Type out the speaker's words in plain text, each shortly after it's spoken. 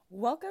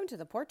Welcome to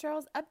the Port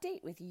Charles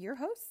Update with your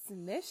hosts,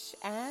 Mish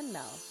and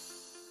Mel.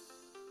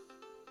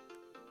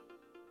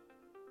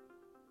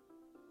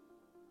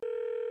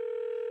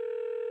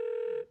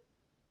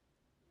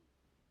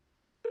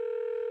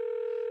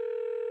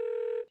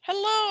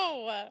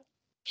 Hello.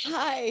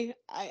 Hi,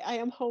 I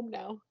am home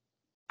now.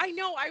 I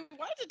know I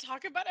wanted to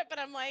talk about it, but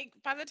I'm like,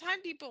 by the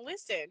time people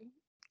listen,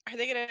 are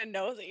they gonna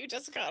know that you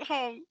just got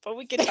home? But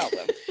we can tell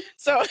them.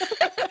 So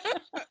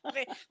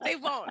they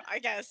won't, I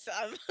guess,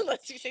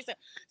 unless you say so.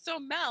 So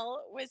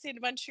Mel was in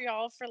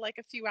Montreal for like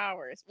a few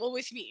hours. Well,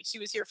 with me, she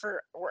was here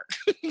for work,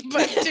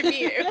 but to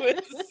me,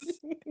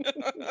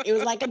 It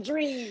was like a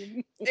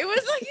dream. it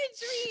was like a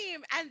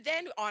dream. And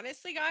then,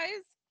 honestly,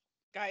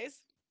 guys,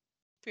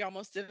 we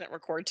almost didn't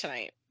record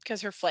tonight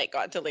because her flight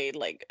got delayed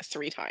like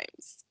 3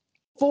 times.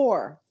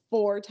 Four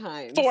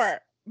times. 4,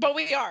 but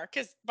we are,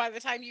 because by the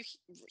time you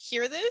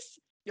hear this,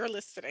 you're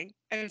listening,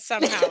 and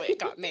somehow it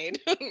got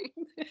made.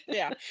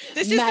 Yeah,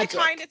 this Magic. is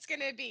the kind it's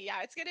gonna be.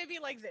 Yeah, it's gonna be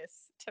like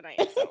this tonight.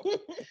 So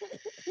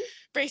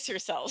brace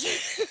yourselves.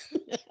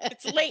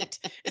 It's late.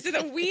 It's in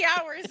the wee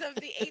hours of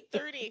the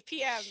 8:30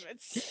 p.m.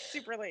 It's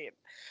super late.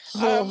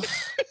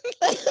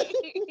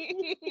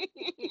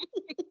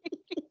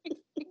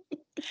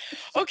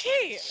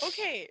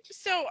 Okay.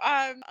 So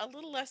a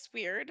little less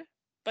weird,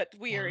 but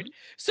weird. Yeah.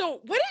 So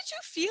what did you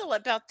feel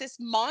about this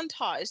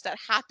montage that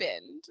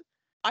happened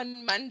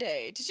on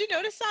Monday? Did you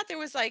notice that there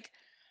was like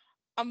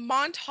a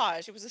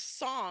montage? It was a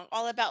song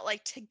all about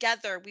like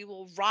together we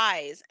will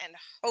rise and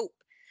hope.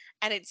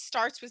 And it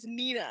starts with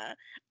Nina,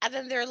 and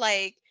then they're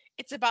like,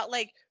 it's about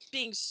like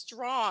being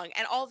strong,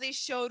 and all they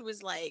showed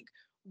was like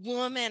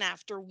woman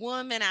after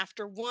woman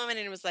after woman,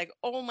 and it was like,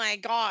 oh my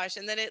gosh.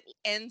 And then it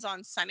ends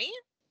on Sonny,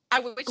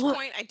 at which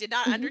point I did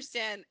not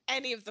understand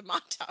any of the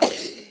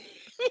montage.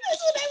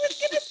 That's what I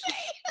was gonna say.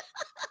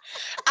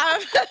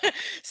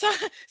 So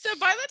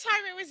by the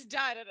time it was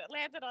done and it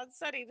landed on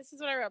Sonny, this is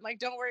what I wrote. I'm like,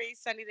 don't worry,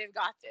 Sonny, they've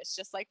got this.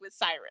 Just like with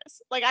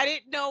Cyrus. Like, I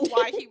didn't know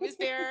why he was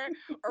there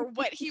or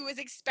what he was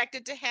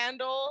expected to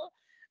handle.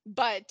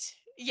 But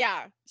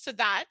yeah, so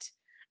that.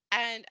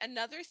 And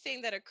another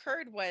thing that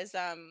occurred was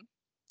I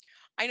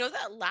know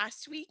that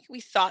last week we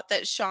thought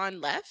that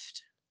Sean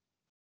left.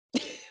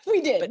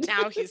 We did. But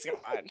now he's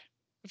gone.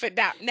 But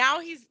now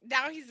he's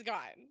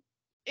gone.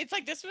 It's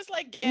like this was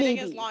like getting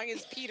as long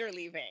as Peter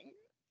leaving.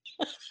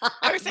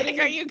 I was like,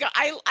 are you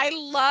I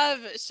love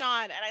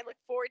Sean, and I look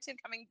forward to him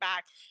coming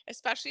back,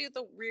 especially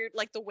the weird,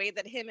 like the way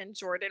that him and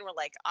Jordan were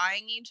like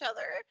eyeing each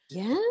other.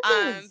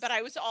 Yes. But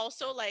I was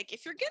also like,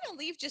 if you're gonna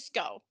leave, just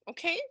go,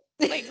 okay?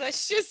 Like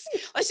let's just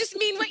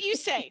mean what you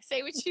say.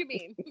 Say what you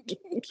mean.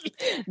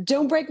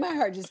 Don't break my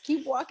heart. Just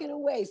keep walking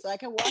away so I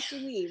can watch you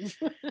leave.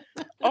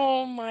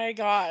 Oh my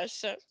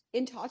gosh.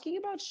 In talking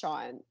about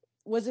Sean,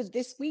 was it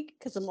this week?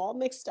 Because I'm all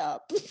mixed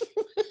up.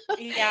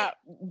 Yeah.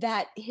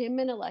 That him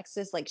and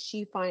Alexis, like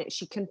she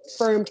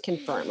confirmed.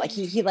 Like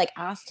he like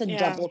asked to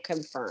double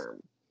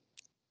confirm.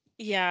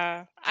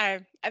 Yeah.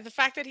 The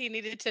fact that he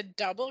needed to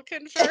double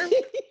confirm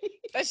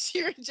that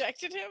she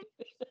rejected him.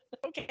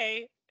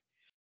 Okay.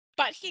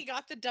 But he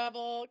got the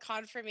double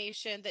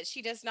confirmation that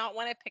she does not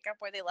want to pick up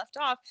where they left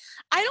off.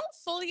 I don't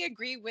fully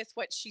agree with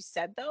what she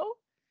said, though.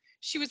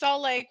 She was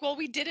all like, well,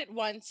 we did it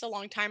once a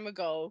long time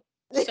ago.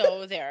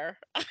 So there.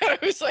 I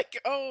was like,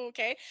 oh,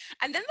 okay.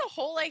 And then the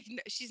whole, like,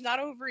 she's not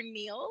over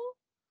Neil.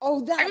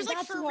 Oh, I was like,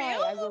 that's for why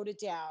real? I wrote it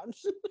down.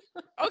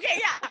 Okay,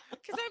 yeah.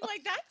 Because I'm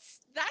like,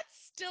 that's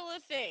still a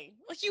thing.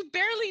 Like, you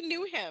barely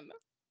knew him.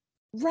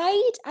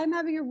 Right? I'm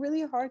having a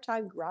really hard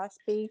time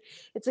grasping.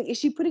 It's like, is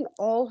she putting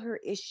all her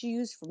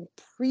issues from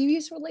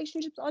previous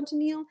relationships onto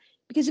Neil?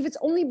 Because if it's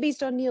only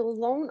based on Neil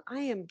alone,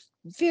 I am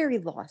very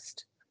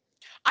lost.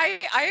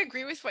 I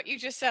agree with what you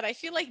just said. I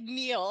feel like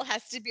Neil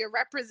has to be a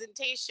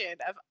representation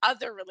of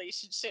other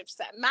relationships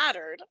that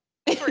mattered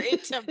for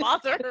it to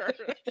bother her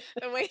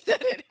the way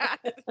that it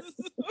has.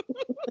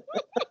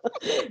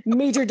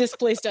 Major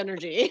displaced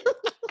energy.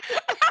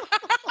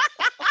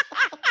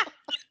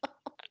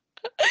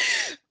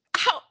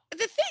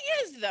 The thing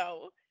is,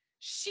 though,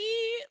 she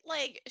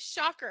like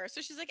shocker.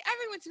 So she's like,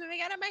 everyone's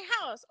moving out of my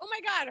house. Oh my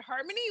God,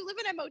 Harmony, you live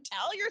in a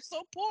motel? You're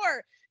so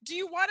poor. Do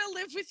you want to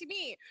live with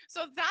me?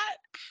 So that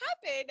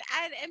happened,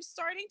 and I'm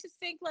starting to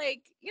think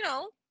like,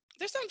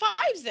 there's some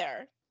vibes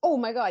there. Oh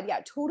my God. Yeah,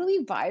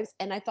 totally vibes.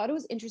 And I thought it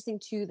was interesting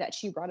too that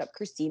she brought up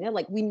Christina.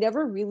 Like, we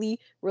never really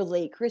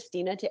relate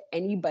Christina to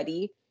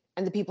anybody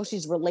and the people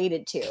she's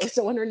related to.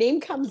 So when her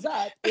name comes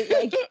up,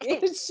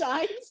 it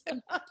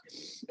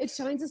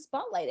shines a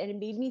spotlight. And it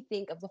made me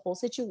think of the whole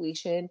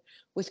situation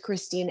with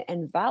Christine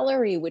and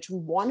Valerie, which we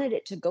wanted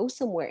it to go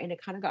somewhere and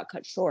it kind of got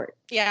cut short.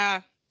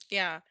 Yeah.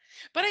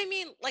 But I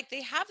mean, like,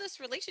 they have this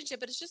relationship,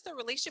 but it's just a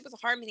relationship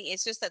with Harmony.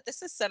 It's just that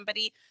this is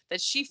somebody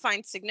that she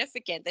finds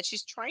significant, that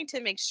she's trying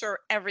to make sure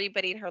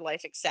everybody in her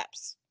life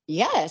accepts.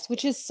 Yes,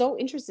 which is so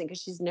interesting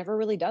because she's never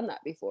really done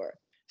that before.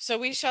 So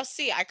we shall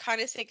see. I kind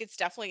of think it's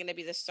definitely going to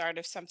be the start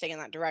of something in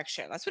that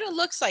direction. That's what it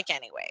looks like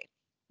anyway.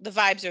 The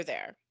vibes are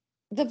there.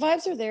 The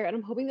vibes are there, and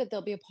I'm hoping that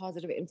they'll be a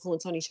positive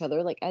influence on each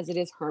other, like as it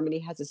is Harmony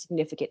has a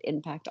significant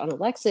impact on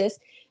Alexis,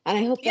 and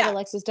I hope that Yeah.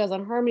 Alexis does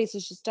on Harmony so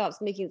she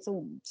stops making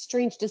some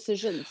strange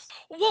decisions.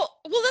 Well,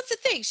 that's the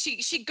thing.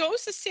 She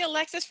goes to see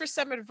Alexis for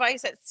some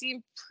advice that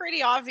seemed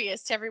pretty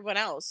obvious to everyone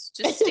else.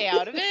 Just stay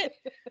out of it.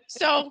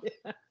 So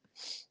Yeah.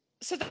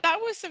 so that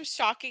was some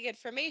shocking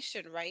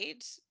information,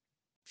 right?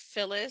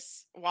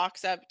 Phyllis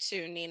walks up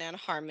to Nina and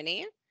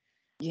Harmony,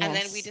 and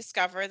then we Yes.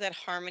 discover that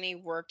Harmony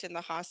worked in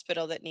the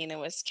hospital that Nina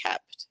was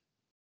kept.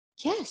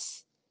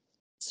 Yes.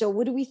 So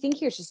what do we think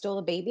here? She stole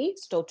a baby?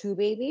 Stole two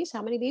babies?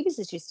 How many babies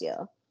did she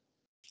steal?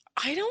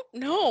 I don't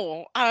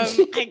know.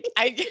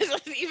 I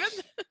guess even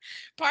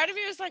part of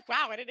me was like,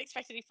 wow, I didn't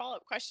expect any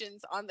follow-up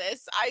questions on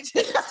this. I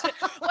just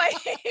like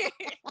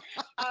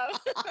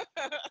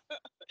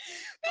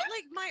but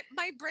like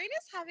my brain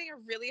is having a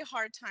really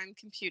hard time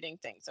computing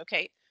things,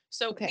 okay?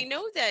 So we Okay.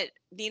 know that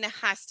Nina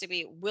has to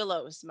be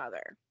Willow's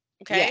mother,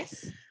 okay?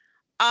 Yes.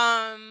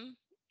 Um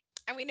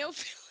and we know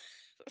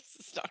this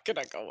is not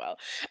gonna go well.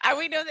 And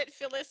we know that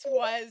Phyllis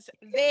was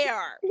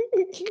there.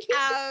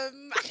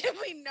 And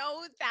we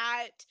know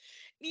that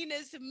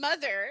Nina's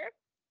mother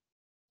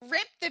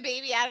ripped the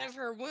baby out of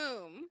her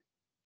womb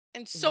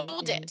and Mhm,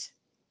 sold mhm. it.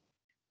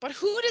 But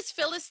who does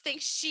Phyllis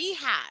think she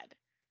had?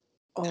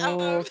 Um,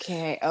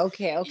 Okay.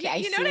 Okay. Okay.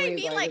 I you know see what where I you're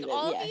mean? going Like with it.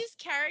 all Yes. these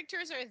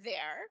characters are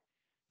there.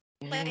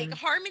 Like Yeah.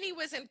 Harmony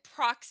was in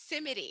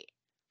proximity,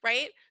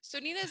 right? So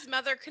Nina's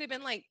mother could have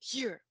been like,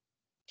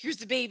 here's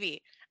the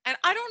baby. And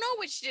I don't know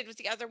what she did with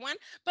the other one,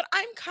 but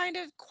I'm kind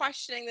of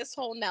questioning this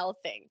whole Nell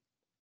thing.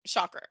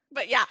 Shocker.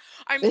 But yeah,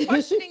 I'm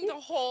questioning the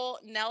whole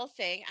Nell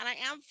thing, and I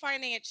am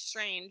finding it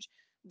strange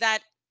that,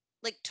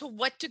 like, to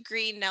what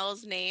degree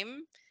Nell's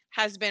name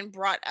has been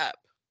brought up.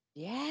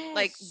 Yes.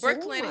 Like, So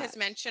Brooklyn has much.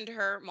 mentioned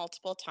her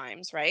multiple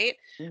times, right?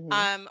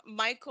 Hmm.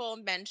 Michael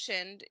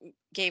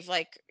gave,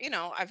 like,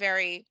 a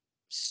very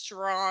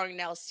strong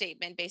Nell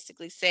statement,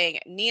 basically saying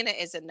Nina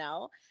is a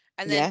Nell.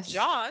 And then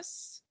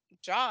Yes.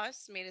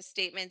 Joss made a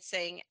statement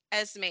saying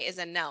Esme is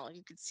a Nell.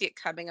 You could see it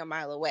coming a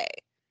mile away.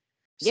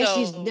 Yeah,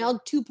 she's So now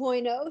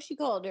 2.0, she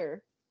called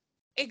her.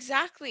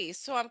 exactly.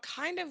 So I'm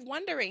kind of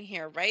wondering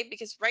here, right?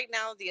 Because right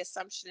now the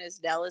assumption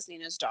is Nell is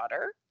Nina's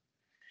daughter.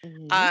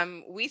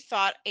 Hmm. We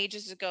thought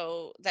ages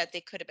ago that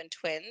they could have been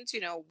twins,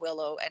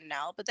 Willow and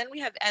Nell, but then we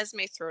have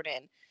Esme thrown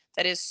in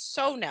that is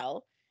so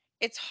Nell.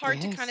 It's hard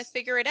to kind of Yes.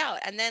 figure it out.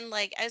 And then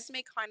like Esme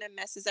kind of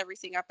messes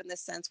everything up in the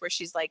sense where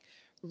she's like,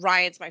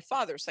 Ryan's my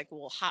father. It's like,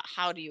 well,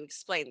 how do you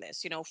explain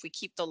this? If we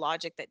keep the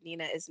logic that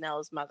Nina is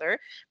Nell's mother,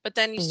 but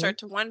then you Hmm. start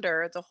to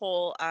wonder the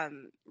whole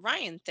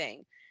Ryan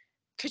thing.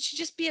 Could she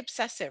just be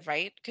obsessive,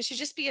 right? Could she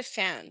just be a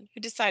fan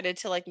who decided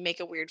to like make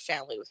a weird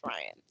family with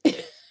Ryan?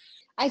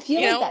 I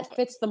feel You like know? that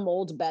fits the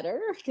mold better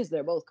because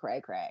they're both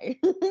cray cray.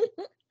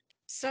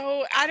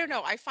 So I don't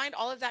know. I find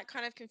all of that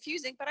kind of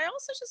confusing, but I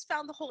also just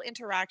found the whole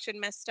interaction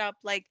messed up.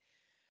 Like,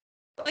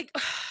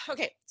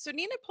 okay, so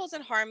Nina pulls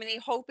in Harmony,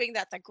 hoping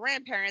that the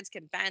grandparents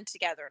can band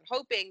together and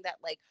hoping that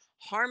like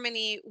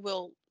Harmony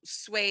will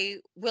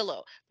sway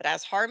Willow. But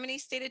as Harmony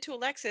stated to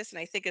Alexis, and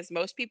I think as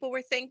most people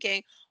were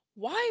thinking,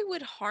 why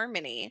would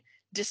Harmony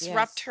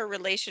disrupt Yes. her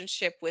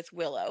relationship with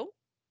Willow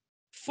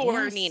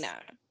for Yes.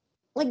 Nina?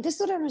 Like this is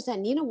what I don't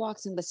understand. Nina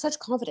walks in with such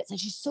confidence, and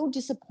she's so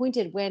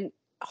disappointed when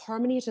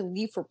Harmony had to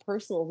leave for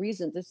personal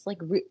reasons. It's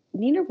like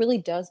Nina really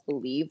does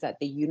believe that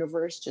the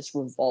universe just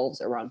revolves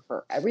around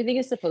her. Everything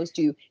is supposed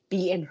to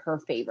be in her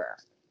favor.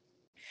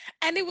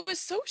 And it was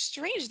so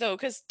strange though,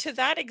 because to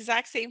that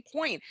exact same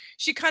point,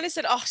 she kind of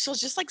said, "Oh, she'll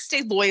just like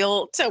stay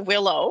loyal to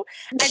Willow,"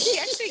 and she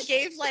actually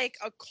gave like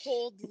a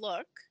cold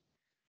look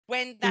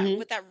when that Hmm.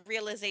 with that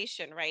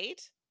realization, right?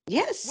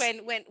 Yes.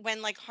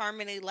 When like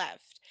Harmony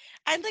left,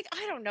 and like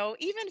I don't know,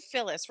 even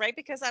Phyllis, right?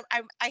 Because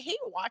I hate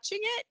watching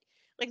it,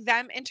 like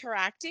them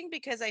interacting,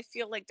 because I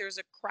feel like there's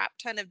a crap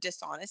ton of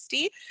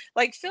dishonesty.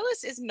 Like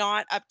Phyllis is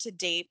not up to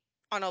date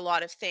on a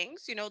lot of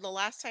things. The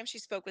last time she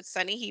spoke with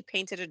Sonny, he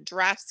painted a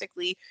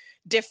drastically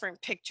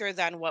different picture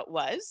than what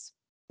was.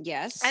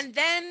 Yes. And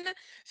then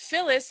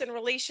Phyllis, in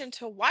relation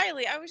to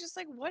Wylie, I was just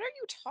like, what are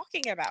you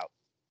talking about?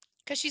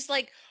 Because she's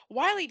like,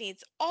 Wylie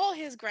needs all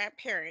his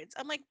grandparents.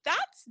 I'm like,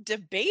 that's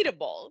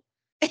debatable.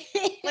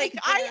 Like, It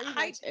I, very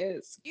I, much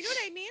is. you know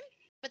what I mean?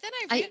 But then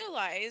I I.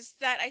 realized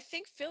that I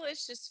think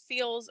Phyllis just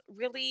feels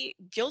really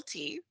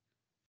guilty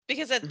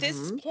because at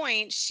this Mhm.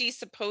 point, she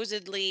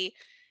supposedly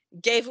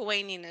gave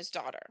away Nina's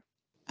daughter.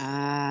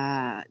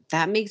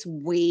 That makes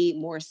way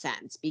more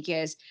sense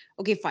because,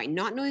 okay, fine,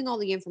 not knowing all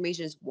the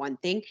information is one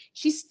thing.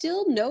 She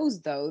still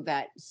knows, though,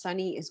 that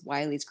Sonny is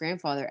Wiley's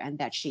grandfather and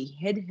that she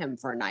hid him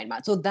for 9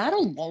 months. So that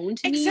alone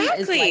to me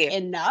is like Exactly.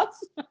 enough.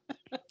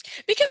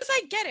 Because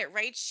I get it,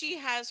 right? She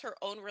has her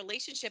own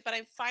relationship, but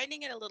I'm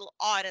finding it a little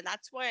odd. And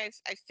that's why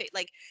I feel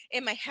like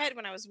in my head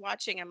when I was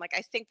watching, I'm like,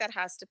 I think that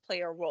has to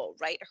play a role,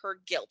 right? Her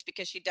guilt,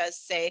 because she does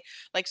say,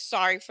 like,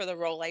 sorry for the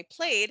role I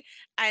played.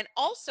 And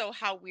also,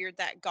 how weird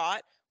that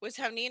got was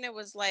how Nina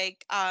was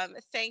like,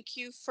 thank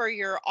you for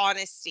your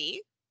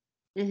honesty,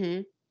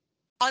 Hmm.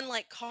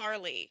 unlike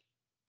Carly.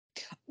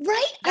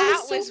 Right? I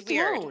That was so was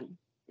weird. thrown.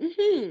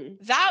 Mm-hmm.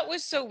 That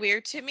was so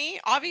weird to me.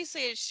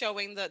 Obviously, it's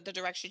showing the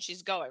direction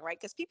she's going, right?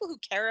 Because people who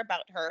care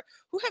about her,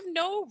 who have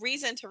no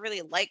reason to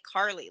really like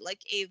Carly, like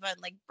Ava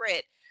and like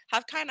Britt,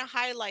 have kind of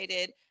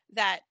highlighted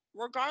that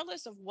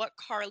regardless of what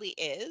Carly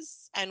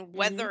is and Mm-hmm.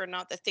 whether or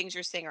not the things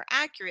you're saying are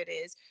accurate,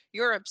 is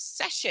your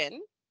obsession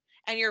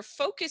and your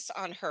focus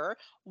on her,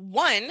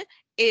 one,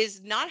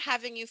 is not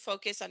having you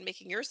focus on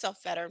making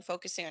yourself better and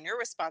focusing on your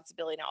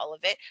responsibility and all of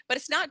it, but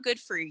it's not good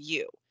for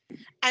you.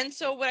 And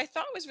so what I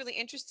thought was really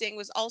interesting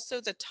was also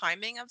the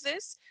timing of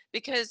this,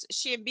 because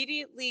she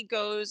immediately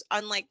goes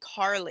unlike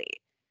Carly.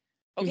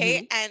 Okay.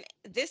 Mm-hmm.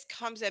 And this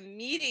comes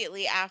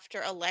immediately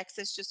after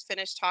Alexis just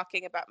finished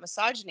talking about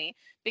misogyny,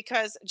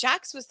 because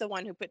Jax was the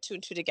one who put two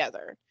and two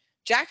together.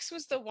 Jax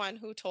was the one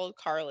who told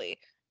Carly.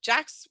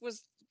 Jax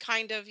was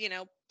kind of,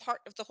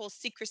 part of the whole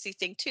secrecy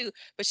thing too,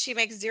 but she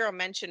makes zero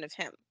mention of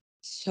him.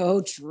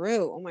 So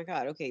true. Oh my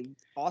God. Okay.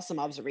 Awesome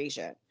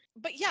observation.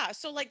 But yeah,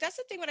 so like that's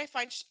the thing when I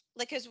find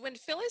like, because when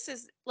Phyllis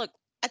is, look,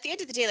 at the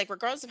end of the day, like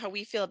regardless of how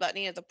we feel about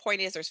Nina, the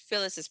point is there's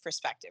Phyllis's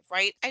perspective,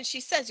 right? And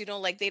she says,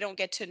 like they don't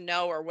get to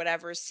know or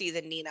whatever, see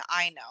the Nina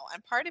I know.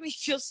 And part of me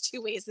feels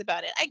two ways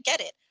about it. I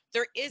get it.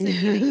 There is a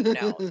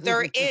Nina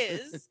there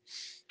is.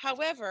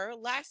 However,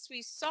 last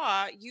we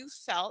saw, you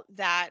felt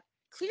that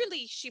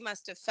clearly she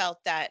must have felt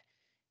that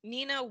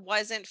Nina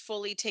wasn't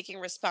fully taking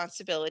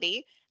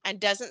responsibility and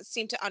doesn't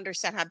seem to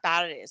understand how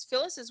bad it is.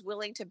 Phyllis is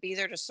willing to be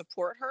there to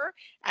support her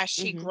as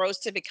she Mm-hmm. grows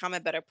to become a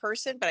better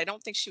person, but I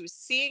don't think she was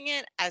seeing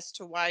it as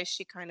to why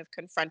she kind of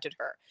confronted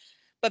her.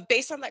 But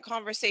based on that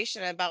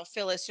conversation about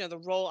Phyllis, the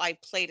role I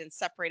played in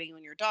separating you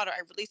and your daughter,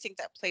 I really think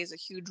that plays a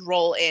huge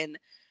role in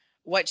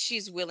what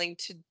she's willing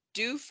to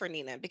do for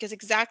Nina. Because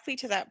exactly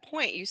to that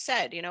point, you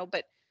said,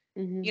 but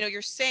Mm-hmm.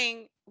 you're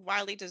saying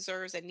Wylie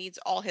deserves and needs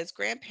all his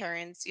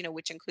grandparents,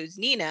 which includes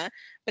Nina,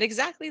 but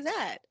exactly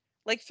that.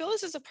 Like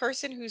Phyllis is a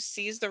person who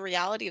sees the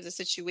reality of the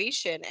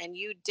situation, and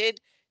you did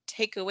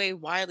take away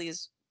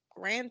Wylie's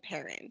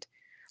grandparent.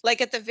 Like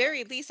at the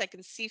very least, I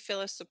can see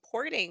Phyllis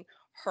supporting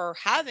her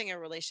having a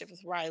relationship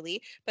with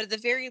Wylie, but at the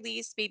very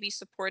least, maybe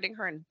supporting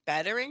her and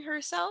bettering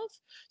herself.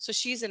 So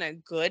she's in a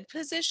good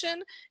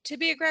position to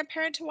be a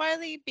grandparent to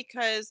Wylie,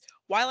 because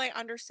while I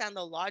understand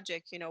the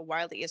logic,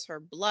 Wylie is her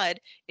blood,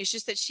 it's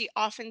just that she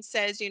often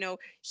says,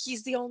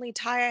 he's the only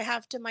tie I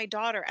have to my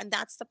daughter. And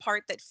that's the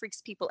part that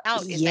freaks people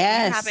out, is that you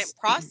Yes. haven't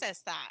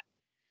processed that.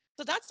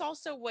 So that's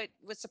also what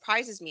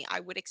surprises me. I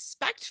would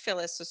expect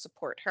Phyllis to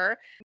support her,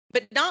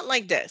 but not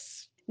like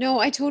this. No,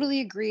 I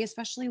totally agree,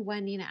 especially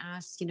when Nina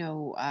asked,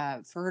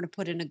 for her to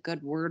put in a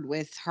good word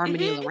with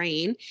Harmony Hmm.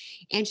 Lorraine.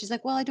 And she's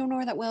like, well, I don't know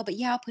her that well, but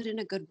yeah, I'll put in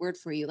a good word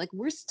for you. Like,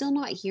 we're still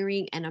not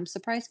hearing, and I'm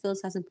surprised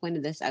Phyllis hasn't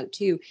pointed this out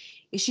too,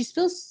 is she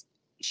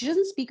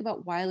doesn't speak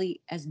about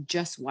Wylie as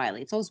just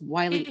Wylie. It's always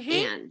Wylie Hmm.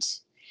 and.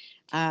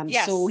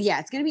 So Yes. yeah,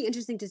 it's going to be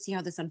interesting to see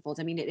how this unfolds.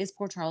 I mean, it is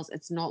Port Charles.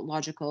 It's not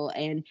logical.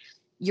 And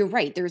you're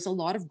right. There's a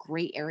lot of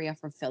gray area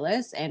for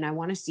Phyllis. And I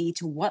want to see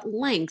to what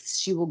lengths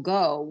she will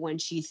go when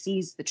she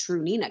sees the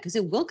true Nina, because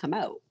it will come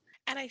out.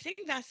 And I think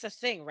that's the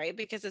thing, right?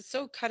 Because it's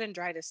so cut and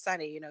dry to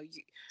Sonny.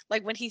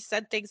 Like when he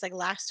said things like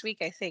last week,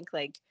 I think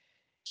like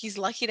he's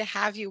lucky to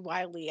have you,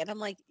 Wylie. And I'm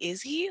like,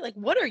 is he? Like,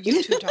 what are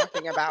you two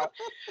talking about?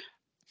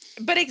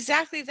 But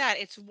exactly that.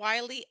 It's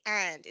Wylie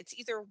and it's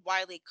either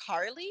Wylie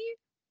Carly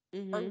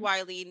or Hmm.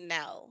 Wylie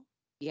Nell.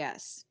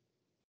 Yes.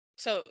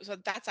 So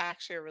that's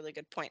actually a really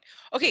good point.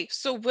 Okay,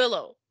 so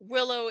Willow.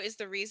 Willow is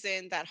the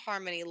reason that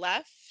Harmony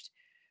left.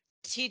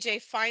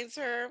 TJ finds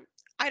her.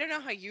 I don't know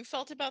how you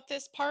felt about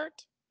this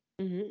part,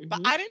 Hmm. but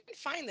Hmm. I didn't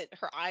find that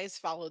her eyes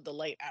followed the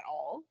light at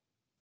all.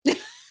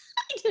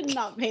 I did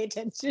not pay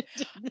attention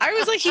to I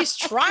was that. like, he's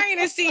trying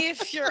to see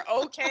if you're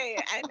okay.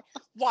 And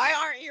why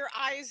aren't your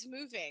eyes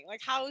moving?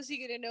 Like, how is he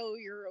going to know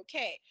you're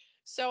okay?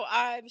 So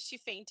she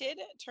fainted.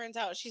 Turns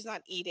out she's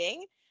not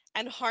eating.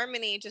 And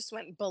Harmony just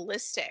went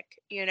ballistic,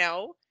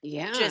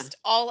 Yeah. just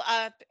all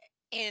up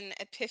in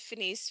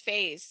Epiphany's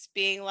face,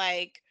 being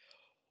like,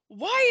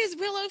 why is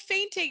Willow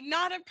fainting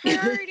not a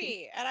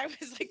priority? And I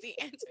was like, the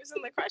answer's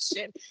in the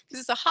question,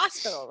 because it's a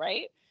hospital,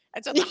 right?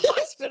 And so at the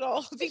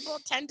hospital, people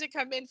tend to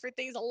come in for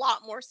things a lot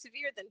more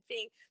severe than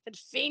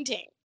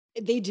fainting.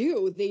 They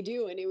do.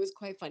 And it was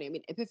quite funny. I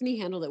mean, Epiphany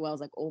handled it well. I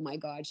was like, oh my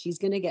God, she's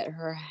going to get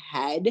her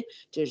head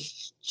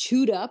just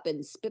chewed up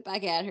and spit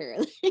back at her.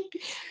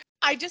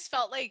 I just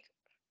felt like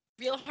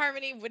real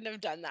Harmony wouldn't have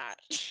done that.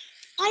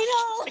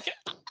 I know.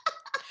 Like,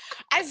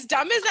 as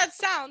dumb as that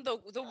sound, the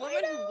I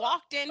woman who know.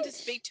 walked in to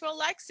speak to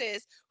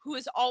Alexis, who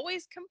is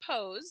always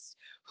composed,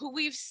 who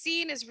we've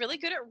seen is really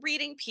good at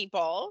reading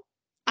people,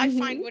 I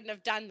find Hmm. wouldn't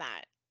have done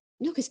that.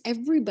 No, because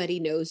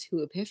everybody knows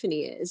who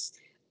Epiphany is.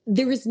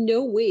 There is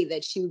no way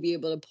that she would be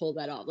able to pull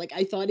that off. Like,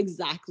 I thought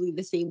exactly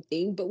the same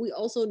thing, but we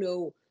also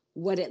know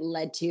what it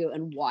led to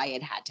and why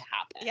it had to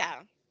happen.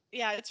 Yeah.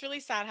 Yeah, it's really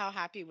sad how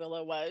happy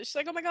Willow was. She's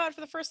like, "Oh my god,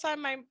 for the first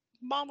time my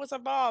mom was a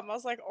mom." I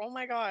was like, "Oh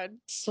my god."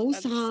 So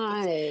That's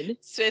sad.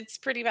 it's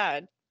pretty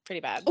bad. pretty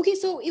bad. Okay,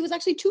 so it was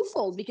actually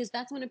twofold because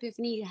that's when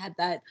Epiphany had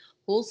that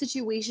whole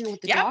situation with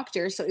the Yep.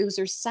 doctor. So it was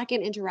her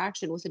second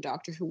interaction with a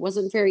doctor who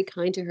wasn't very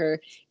kind to her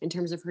in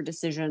terms of her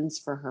decisions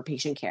for her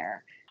patient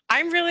care.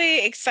 I'm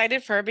really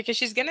excited for her because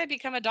she's going to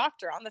become a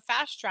doctor on the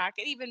fast track.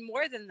 And even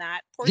more than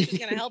that, Portia's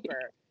going to help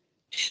her.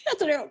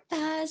 That's what I wrote,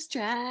 fast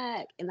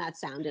track. And that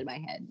sound in my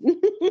head.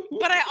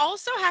 But I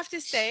also have to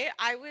say,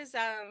 I'm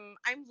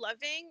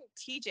loving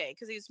TJ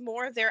because he's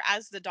more there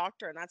as the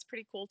doctor, and that's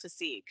pretty cool to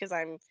see because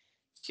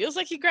feels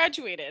like he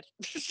graduated.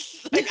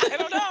 Like, I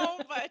don't know,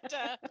 but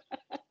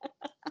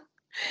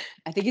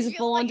I think he's a feels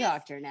full-on like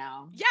doctor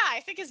now. yeah, I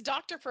think his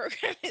doctor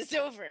program is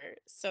over.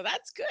 So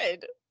that's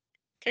good.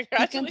 He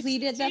Congratulations,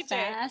 completed the TJ.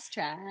 fast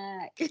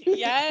track.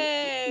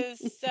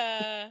 Yes.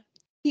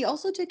 He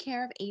also took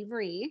care of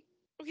Avery.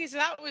 Okay, so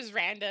that was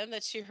random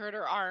that she hurt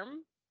her arm.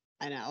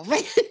 I know.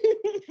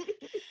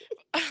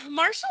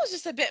 Marshall is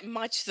just a bit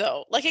much,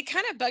 though. Like, it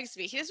kind of bugs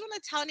me. He doesn't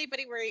want to tell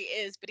anybody where he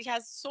is, but he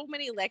has so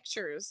many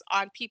lectures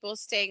on people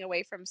staying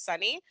away from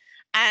Sonny.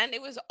 And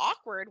it was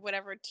awkward,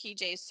 whatever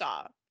TJ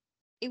saw.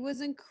 It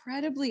was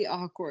incredibly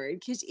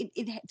awkward because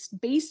it's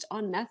based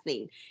on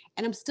nothing.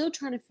 And I'm still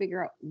trying to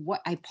figure out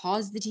what I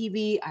paused the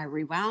TV, I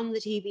rewound the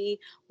TV,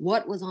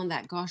 what was on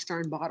that gosh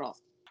darn bottle.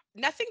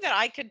 Nothing that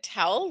I could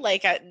tell,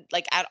 like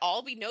at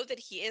all. We know that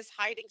he is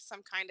hiding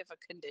some kind of a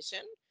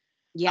condition.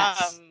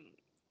 Yes. Um,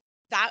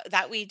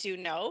 that we do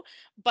know.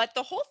 But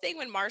the whole thing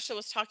when Marshall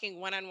was talking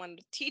one-on-one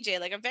with TJ,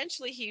 like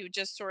eventually he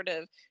just sort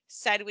of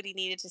said what he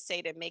needed to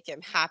say to make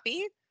him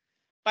happy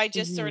by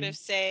just sort Mhm. of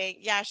saying,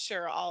 yeah,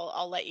 sure,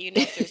 I'll let you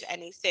know if there's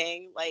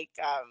anything like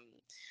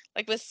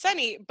with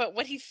Sonny. But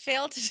what he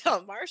failed to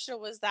tell Marshall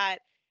was that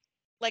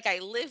like I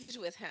lived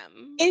with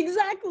him.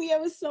 Exactly. I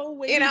was so You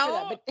waiting for that.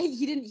 know? But hey,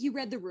 he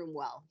read the room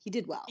well. He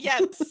did well.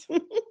 Yes.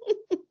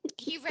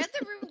 He read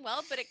the room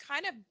well, but it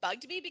kind of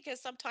bugged me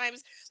because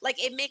sometimes,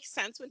 like, it makes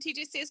sense when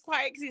TJ stays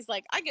quiet because he's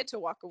like, I get to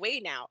walk away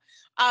now.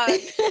 Um,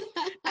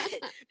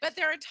 but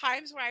there are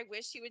times where I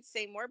wish he would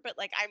say more, but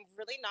like, I'm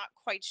really not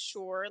quite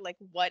sure, like,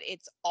 what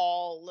it's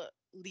all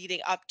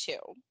leading up to.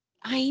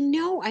 I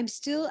know.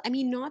 I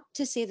mean, not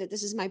to say that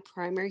this is my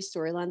primary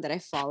storyline that I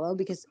follow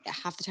because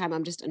half the time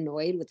I'm just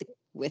annoyed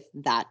with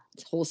that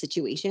whole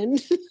situation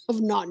of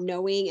not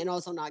knowing and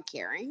also not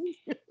caring.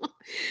 Um,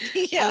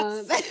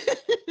 Yes.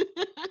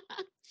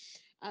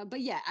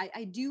 but yeah,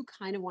 I do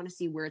kind of want to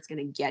see where it's going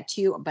to get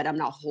to, but I'm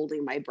not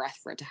holding my breath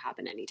for it to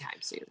happen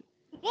anytime soon.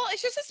 Well,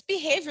 it's just this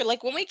behavior.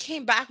 Like when we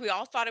came back, we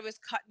all thought it was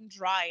cut and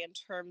dry in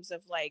terms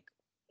of like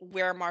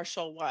where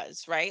Marshall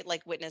was, right?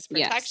 Like witness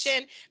Yes.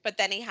 protection. But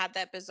then he had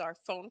that bizarre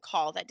phone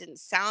call that didn't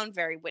sound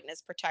very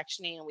witness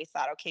protection-y, and we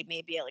thought, okay,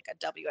 maybe like a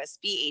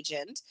WSB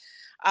agent.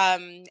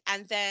 And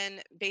then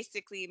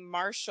basically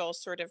Marshall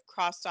sort of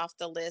crossed off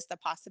the list the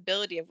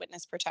possibility of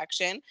witness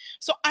protection.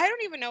 So I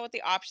don't even know what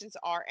the options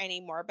are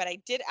anymore, but I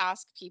did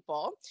ask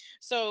people.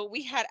 So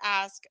we had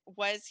asked,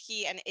 was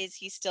he and is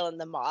he still in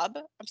the mob?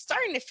 I'm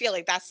starting to feel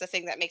like that's the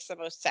thing that makes the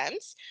most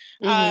sense.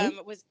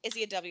 Mm-hmm. Is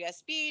he a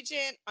WSB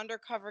agent,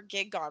 undercover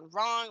gig gone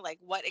wrong? Like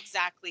what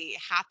exactly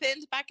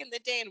happened back in the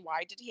day and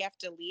why did he have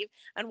to leave?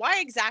 And why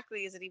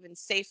exactly is it even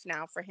safe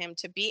now for him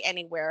to be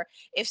anywhere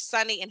if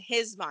Sonny in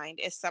his mind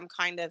is some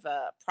kind of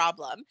a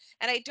problem?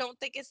 And I don't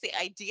think it's the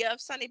idea of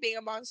Sonny being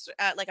a monster,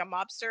 like a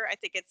mobster. I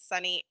think it's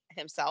Sonny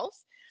himself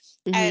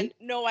Mm-hmm. and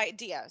no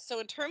idea. So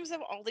in terms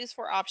of all these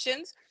four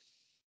options,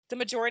 the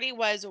majority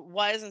was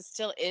and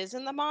still is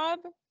in the mob,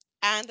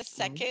 and the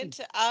second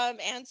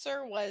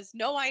answer was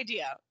no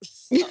idea.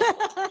 So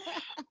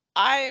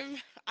I'm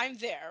I'm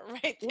there,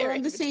 right We're there on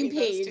in the same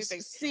between those page. two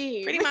things.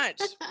 Same. Pretty much.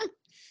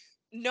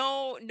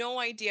 No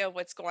idea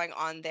what's going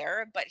on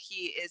there, but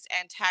he is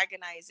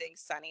antagonizing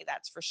Sonny,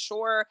 that's for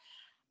sure.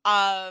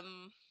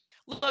 Um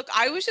Look,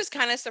 I was just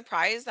kind of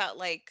surprised that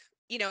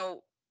you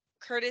know,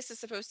 Curtis is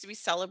supposed to be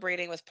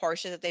celebrating with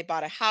Portia that they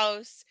bought a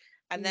house,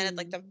 and then at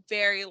like Mm. the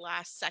very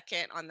last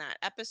second on that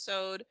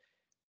episode,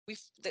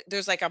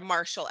 there's like a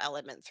Marshall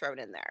element thrown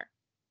in there.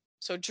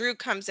 So Drew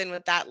comes in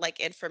with that like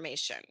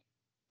information.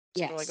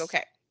 We're like, Yes.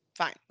 okay,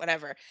 fine,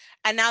 whatever.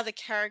 And now the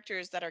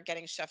characters that are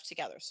getting shoved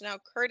together. So now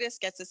Curtis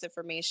gets this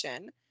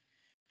information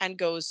and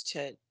goes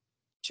to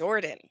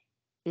Jordan.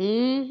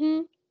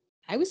 Mm-hmm.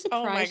 I was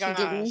Oh my surprised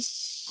she didn't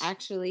gosh.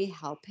 actually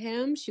help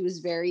him. She was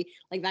very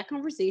like that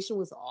conversation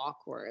was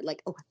awkward.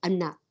 Like, oh, I'm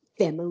not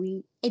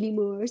family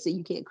anymore, so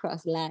you can't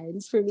cross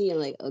lines for me. I'm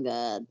like, oh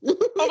god.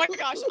 Oh my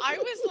gosh, I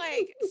was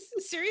like,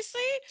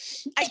 seriously?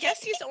 I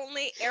guess he's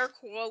only air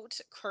quote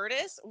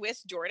Curtis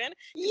with Jordan.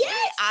 Because when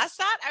he asked Yes.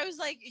 that, I was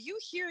like, you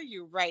hear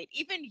you right.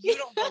 Even you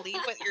don't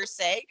believe what you're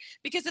saying.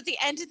 Because at the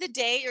end of the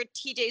day, you're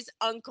TJ's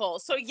uncle.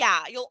 So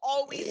yeah, you'll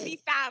always be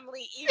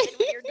family even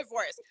when you're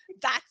divorced.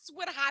 That's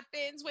what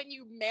happens when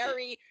you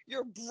marry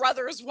your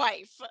brother's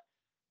wife.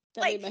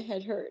 That made Like, my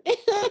head hurt.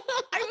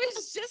 I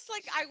was just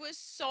like, I was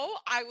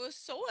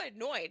so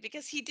annoyed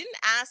because he didn't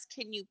ask,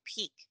 can you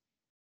peek?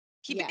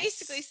 He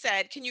basically Yes.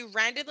 said, can you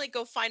randomly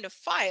go find a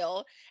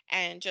file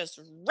and just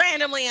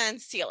randomly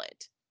unseal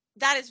it?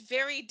 That is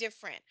very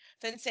different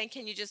than saying,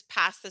 can you just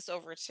pass this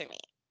over to me?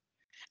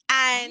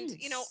 And,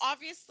 Yes.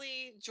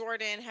 obviously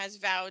Jordan has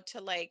vowed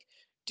to like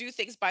do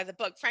things by the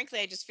book. Frankly,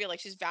 I just feel like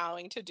she's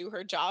vowing to do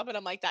her job. And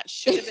I'm like, that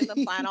should have been the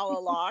plan all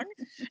along.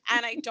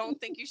 And I don't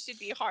think you should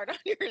be hard on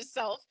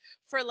yourself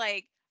for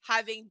like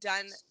having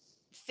done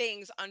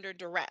things under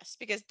duress,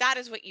 because that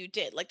is what you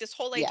did. Like this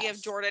whole idea of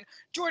Yes.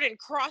 Jordan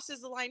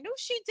crosses the line. No,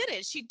 she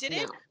didn't. She did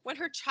it No. when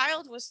her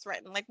child was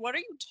threatened. Like, what are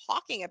you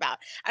talking about?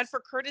 And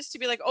for Curtis to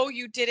be like, oh,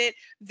 you did it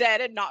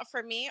then and not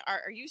for me.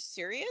 Are you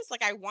serious?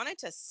 Like, I wanted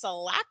to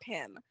slap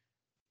him.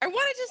 I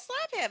wanted to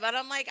slap him. And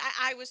I'm like,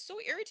 I was so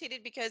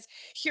irritated because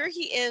here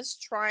he is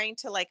trying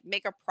to like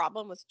make a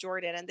problem with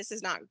Jordan. And this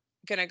is not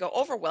going to go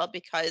over well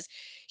because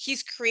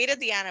he's created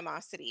the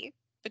animosity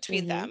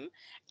between Hmm. them.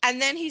 And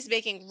then he's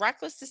making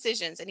reckless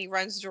decisions and he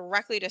runs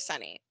directly to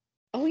Sonny.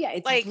 Oh yeah,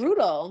 it's Like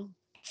brutal.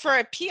 for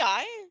a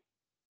PI,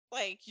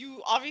 like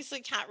you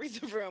obviously can't read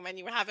the room and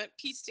you haven't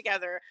pieced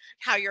together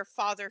how your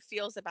father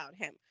feels about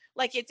him.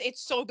 Like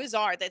it's so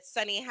bizarre that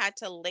Sonny had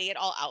to lay it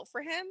all out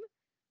for him.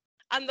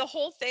 And the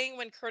whole thing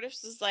when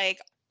Curtis is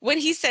like, when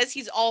he says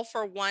he's all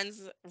for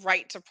one's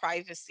right to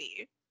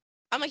privacy,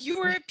 I'm like, you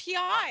were a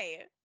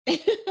PI.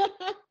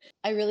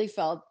 I really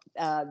felt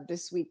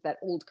this week that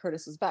old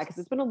Curtis was back because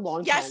it's been a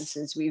long time Yes,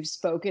 since we've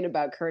spoken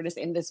about Curtis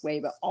in this way.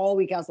 But all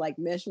week I was like,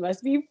 Mish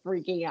must be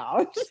freaking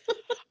out.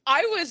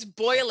 I was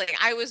boiling.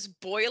 I was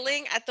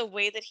boiling at the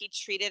way that he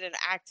treated and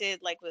acted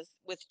like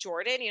with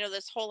Jordan.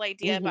 This whole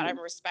idea about I'm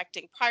Hmm.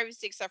 respecting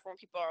privacy except for when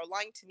people are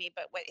lying to me.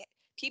 But what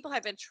people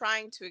have been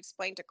trying to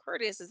explain to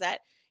Curtis is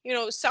that,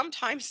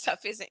 sometimes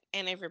stuff isn't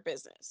any of your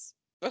business.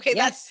 Okay,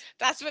 that's Yes.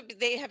 that's what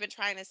they have been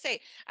trying to say.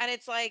 And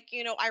it's like,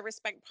 I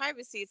respect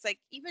privacy. It's like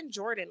even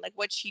Jordan, like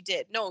what she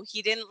did. No,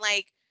 he didn't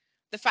like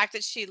the fact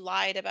that she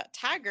lied about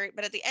Taggart,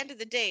 but at the end of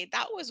the day,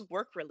 that was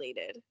work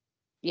related.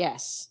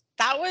 Yes.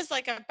 That was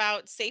like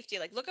about safety.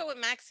 Like, look at what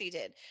Maxie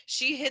did.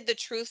 She hid the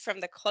truth from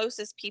the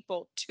closest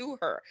people to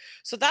her.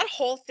 So that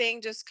whole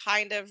thing just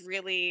kind of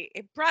really,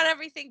 it brought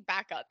everything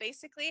back up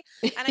basically.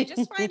 And I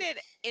just find it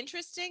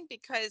interesting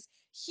because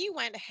he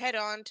went head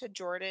on to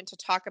Jordan to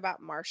talk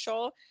about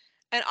Marshall.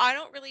 And I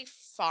don't really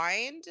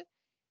find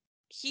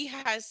he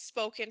has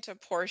spoken to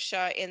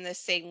Portia in the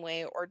same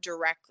way or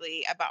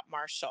directly about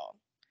Marshall.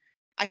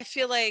 I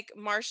feel like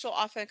Marshall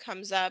often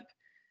comes up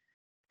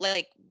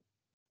like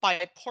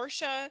by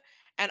Portia,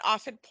 and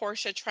often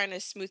Portia trying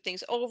to smooth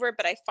things over,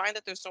 but I find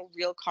that there's no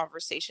real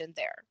conversation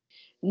there.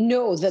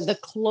 No, the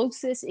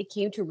closest it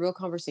came to real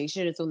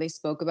conversation is when they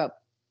spoke about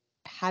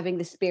having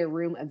the spare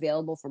room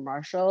available for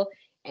Marshall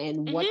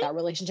and what Hmm. that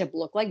relationship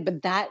looked like.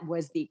 But that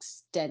was the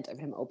extent of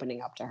him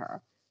opening up to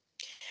her.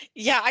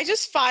 Yeah, I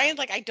just find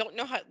like I don't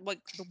know how what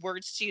the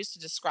words to use to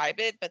describe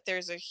it, but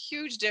there's a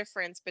huge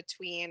difference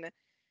between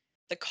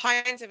the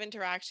kinds of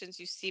interactions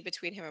you see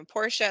between him and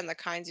Portia and the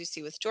kinds you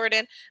see with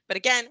Jordan. But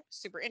again,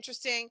 super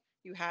interesting.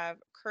 You have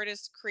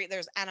Curtis create,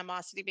 there's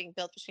animosity being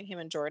built between him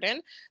and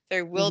Jordan.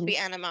 There will Hmm. be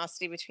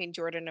animosity between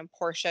Jordan and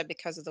Portia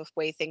because of the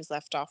way things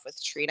left off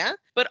with Trina.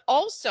 But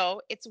also,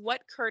 it's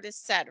what Curtis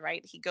said,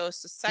 right? He goes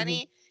to Hmm.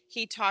 Sonny.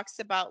 He talks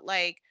about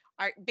like,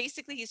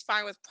 basically, he's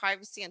fine with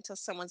privacy until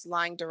someone's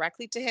lying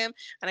directly to him.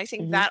 And I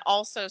think Hmm. that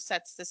also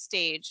sets the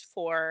stage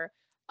for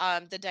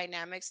the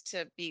dynamics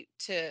to be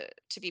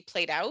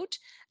played out,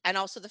 and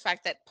also the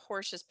fact that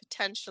Portia's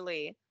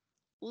potentially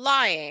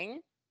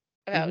lying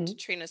about Hmm.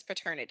 Trina's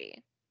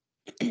paternity.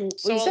 Well, you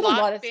So a said a lot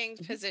lot of. being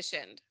Mhm.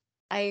 positioned.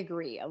 I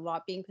agree. A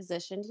lot being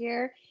positioned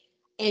here.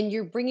 And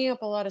you're bringing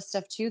up a lot of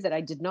stuff too that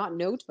I did not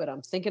note, but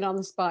I'm thinking on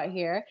the spot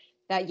here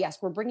that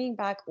yes, we're bringing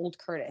back old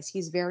Curtis.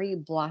 He's very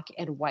black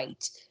and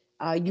white.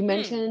 You Hmm.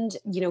 mentioned,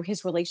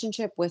 his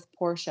relationship with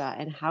Portia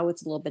and how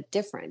it's a little bit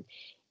different.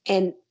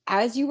 And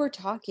as you were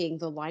talking,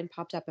 the line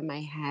popped up in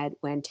my head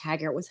when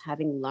Taggart was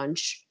having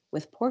lunch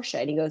with Portia,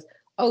 and he goes,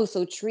 "Oh,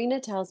 so Trina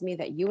tells me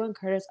that you and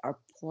Curtis are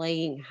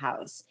playing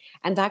house,"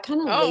 and that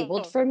kind of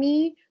labeled Oh, for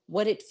me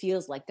what it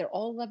feels like. They're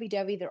all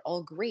lovey-dovey, they're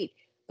all great,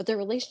 but their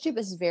relationship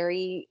is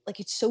very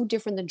like it's so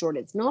different than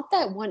Jordan's. Not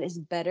that one is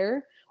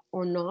better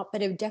or not,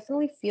 but it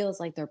definitely feels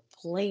like they're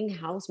playing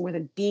house more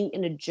than being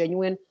in a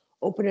genuine,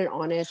 open and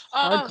honest,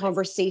 hard oh,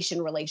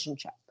 conversation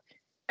relationship.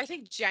 I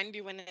think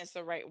genuine is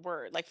the right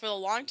word. Like for a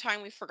long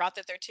time, we forgot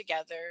that they're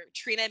together.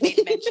 Trina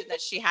made mention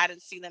that she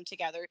hadn't seen them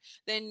together.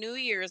 Then New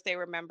Year's, they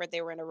remembered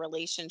they were in a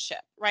relationship,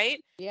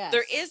 right?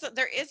 There Yes. is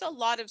there is a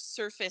lot of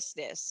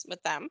surfaceness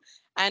with them,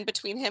 and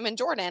between him and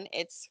Jordan,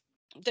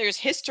 there's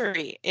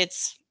history.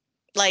 It's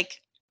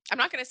like I'm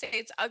not going to say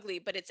it's ugly,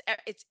 but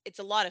it's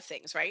a lot of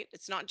things, right?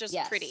 It's not just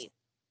Yes. pretty.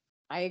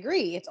 I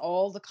agree. It's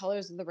all the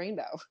colors of the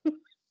rainbow.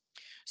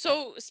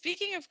 So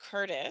speaking of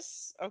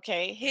Curtis,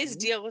 okay, his Mhm.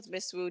 deal with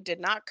Miss Wu did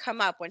not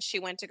come up when she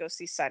went to go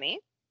see Sunny.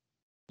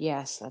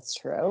 Yes, that's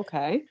true.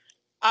 Okay.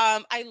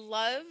 I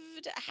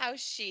loved how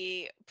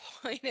she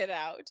pointed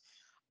out,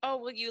 oh,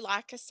 well, you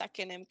lack a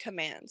second in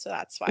command, so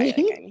that's why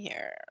like I'm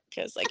here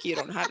because like you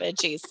don't have a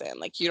Jason,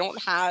 like you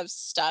don't have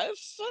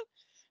stuff.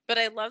 But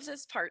I love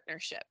this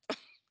partnership.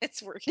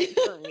 it's working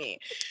for me.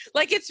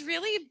 Like, it's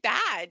really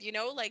bad, you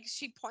know? Like,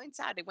 she points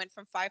out it went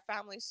from 5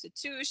 families to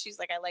 2. She's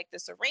like, I like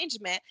this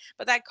arrangement.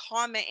 But that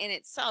comment in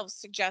itself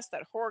suggests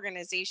that her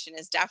organization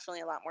is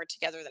definitely a lot more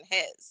together than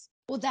his.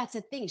 Well, that's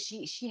the thing.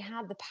 She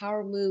had the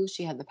power moves,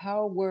 she had the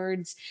power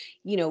words.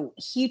 You know,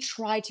 he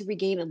tried to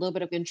regain a little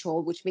bit of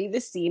control, which made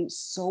this seem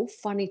so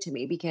funny to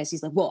me because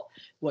he's like, well,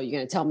 you're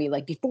gonna tell me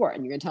like before,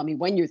 and you're gonna tell me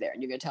when you're there,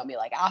 and you're gonna tell me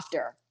like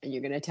after, and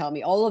you're gonna tell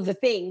me all of the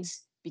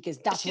things because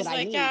that's what She's I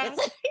like, need. yeah, It's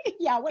like, yeah,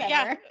 yeah.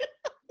 whatever.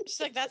 She's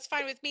like, that's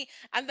fine with me.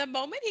 And the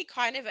moment he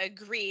kind of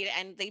agreed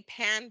and they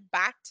panned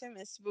back to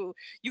Miss Wu,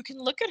 you can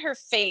look at her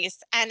face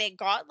and it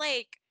got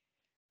like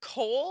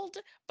cold,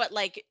 but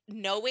like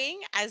knowing,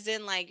 as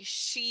in like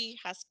she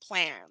has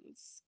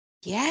plans.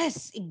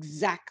 Yes,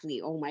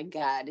 exactly. Oh my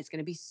God. It's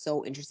gonna be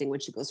so interesting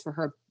when she goes for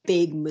her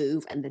big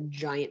move and the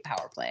giant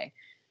power play.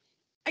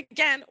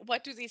 Again,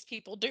 what do these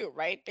people do,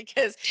 right?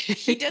 Because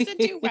he doesn't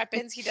do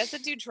weapons, he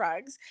doesn't do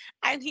drugs.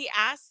 And he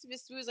asked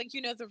Miss Wu, like,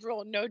 you know, the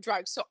rule, no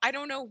drugs. So I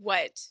don't know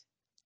what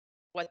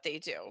they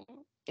do.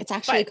 It's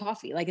actually But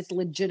coffee. Like it's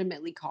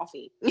legitimately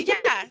coffee.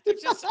 yeah, they're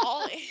just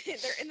all in,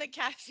 they're in the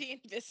caffeine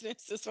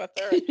business is what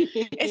they're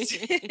it's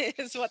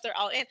is what they're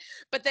all in.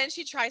 But then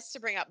she tries to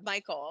bring up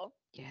Michael.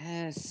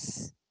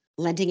 Yes.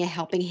 Lending a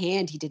helping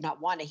hand. He did not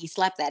want it. He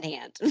slapped that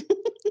hand.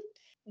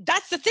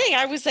 That's the thing.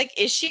 I was like,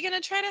 is she gonna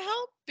try to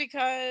help?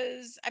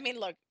 Because I mean,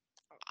 look,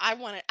 I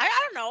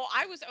don't know.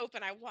 I was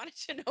open. I wanted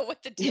to know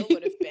what the deal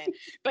would have been.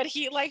 But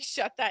he like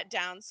shut that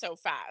down so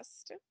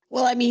fast.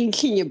 Well, I mean,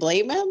 can you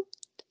blame him?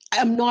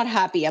 I'm not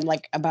happy. I'm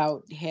like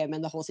about him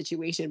and the whole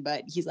situation,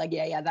 but he's like,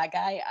 yeah, that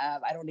guy.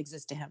 I don't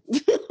exist to him.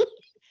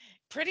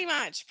 Pretty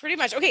much. Pretty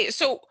much. Okay,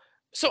 so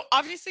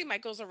obviously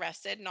Michael's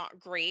arrested, not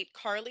great.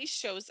 Carly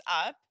shows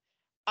up.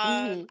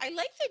 Hmm. I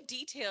like the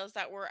details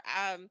that were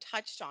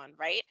touched on,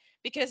 right?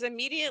 Because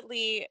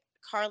immediately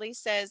Carly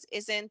says,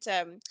 is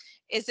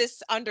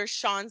this under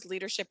Sean's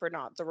leadership or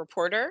not? The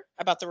reporter,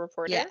 about the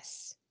reporter.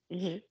 Yes.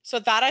 Hmm. So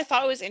that I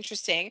thought was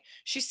interesting.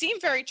 She seemed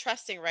very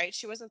trusting, right?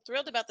 She wasn't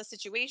thrilled about the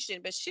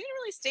situation, but she didn't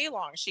really stay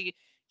long. She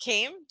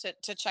came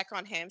to check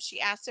on him. She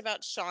asked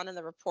about Sean and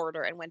the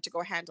reporter and went to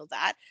go handle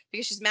that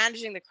because she's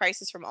managing the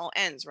crisis from all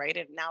ends, right?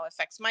 It now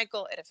affects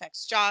Michael, it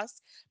affects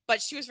Joss,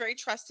 but she was very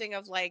trusting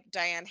of like,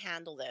 Diane,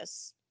 handle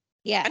this.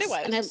 And it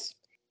Yes. was.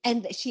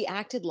 And she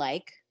acted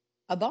like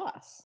a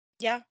boss.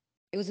 Yeah.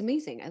 It was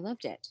amazing. I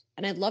loved it.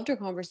 And I loved her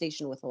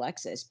conversation with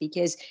Alexis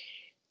because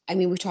I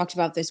mean, we've talked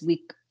about this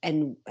week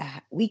and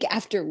week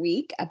after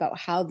week about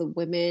how the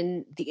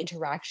women, the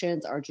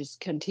interactions are just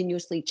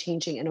continuously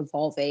changing and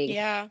evolving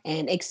Yeah.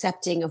 and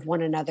accepting of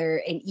one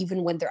another. And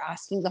even when they're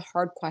asking the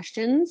hard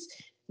questions,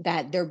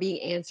 that they're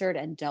being answered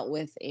and dealt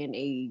with in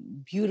a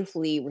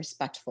beautifully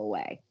respectful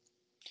way.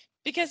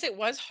 Because it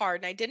was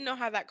hard and I didn't know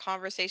how that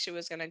conversation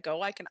was going to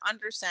go. I can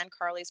understand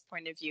Carly's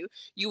point of view.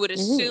 You would Hmm.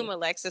 assume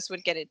Alexis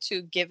would get it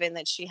too, given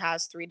that she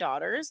has 3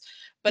 daughters.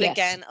 But Yes.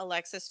 again,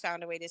 Alexis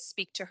found a way to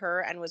speak to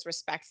her and was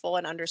respectful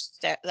and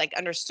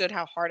understood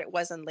how hard it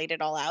was and laid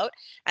it all out.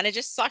 And it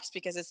just sucks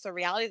because it's the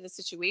reality of the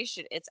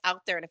situation. It's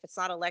out there. And if it's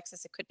not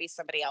Alexis, it could be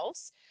somebody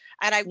else.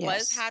 And I was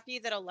Yes. happy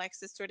that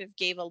Alexis sort of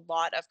gave a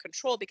lot of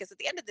control because at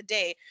the end of the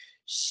day,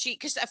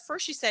 because at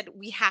first she said,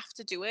 we have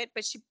to do it,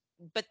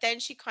 but then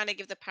she kind of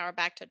gave the power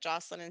back to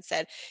Jocelyn and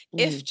said,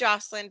 if Hmm.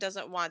 Jocelyn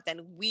doesn't want, then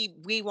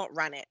we won't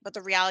run it. But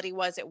the reality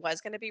was it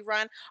was going to be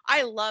run.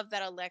 I love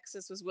that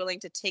Alexis was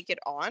willing to take it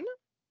on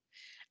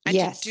and to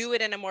Yes. do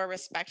it in a more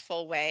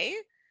respectful way,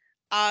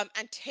 and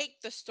take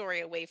the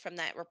story away from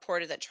that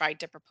reporter that tried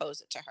to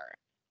propose it to her.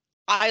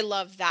 I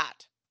love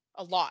that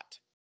a lot.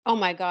 Oh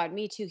my God,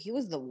 me too. He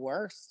was the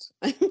worst.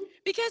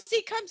 Because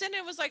he comes in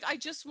and was like, I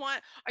just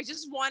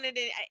wanted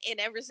it in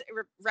a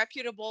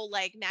reputable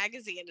like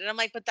magazine, and I'm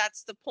like, but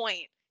that's the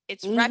point.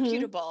 It's Hmm.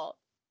 reputable.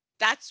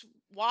 That's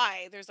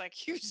why there's like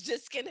huge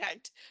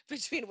disconnect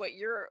between what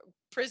you're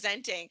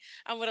presenting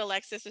and what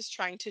Alexis is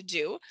trying to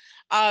do.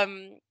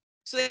 Um,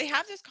 so they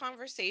have this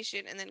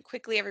conversation, and then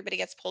quickly everybody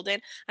gets pulled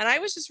in, and I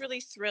was just really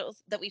thrilled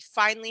that we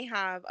finally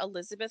have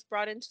Elizabeth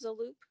brought into the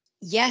loop.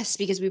 Yes,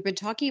 because we've been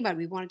talking about it.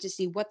 We wanted to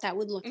see what that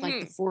would look like,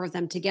 the Hmm. four of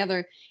them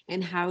together,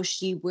 and how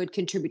she would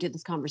contribute to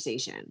this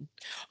conversation.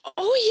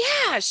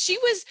 Oh yeah, she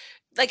was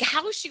like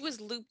how she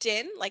was looped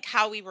in, like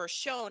how we were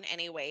shown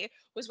anyway,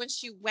 was when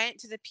she went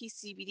to the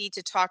PCBD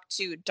to talk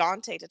to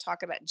Dante to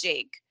talk about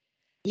Jake.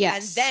 And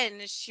Yes.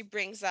 then she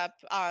brings up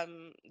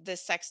the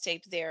sex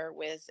tape there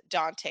with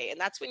Dante.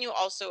 And that's when you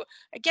also,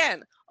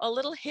 again, a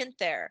little hint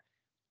there.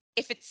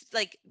 If it's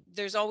like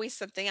there's always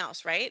something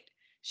else, right?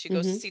 She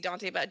goes to Hmm. see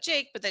Dante about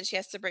Jake, but then she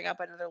has to bring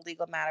up another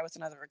legal matter with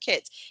another of her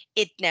kids.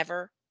 It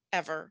never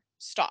ever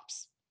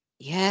stops.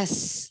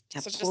 Yes.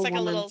 So That just poor like a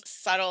woman. little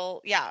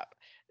subtle, yeah,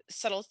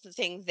 subtle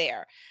thing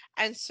there.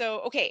 And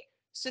so, okay,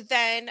 so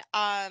then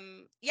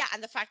yeah,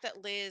 and the fact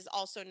that Liz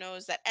also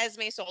knows that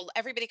Esme, so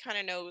everybody kind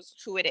of knows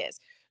who it is.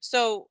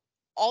 So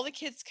all the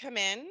kids come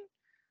in,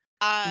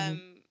 Hmm.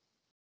 um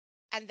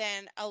and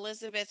then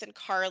Elizabeth and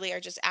Carly are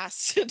just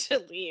asked to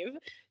leave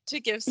to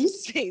give some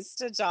space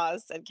to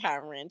Joss and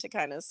Cameron to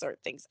kind of sort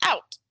things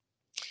out.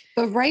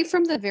 But right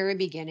from the very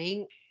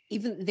beginning,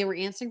 even they were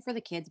answering for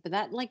the kids, but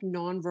that like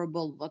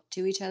nonverbal look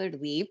to each other to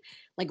leave,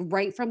 like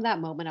right from that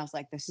moment, I was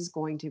like, this is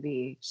going to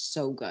be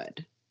so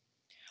good.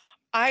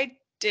 I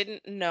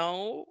didn't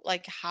know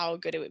like how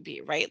good it would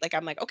be, right? Like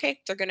I'm like,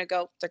 okay, they're gonna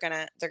go, they're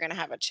gonna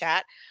have a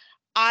chat.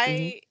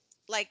 Hmm. I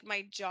like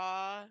my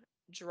jaw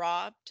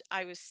dropped.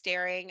 I was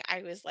staring.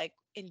 I was like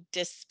in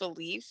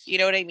disbelief. You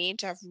know what I mean?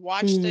 To have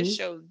watched this Hmm.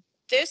 show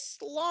this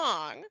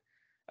long,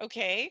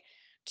 okay,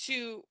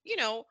 to,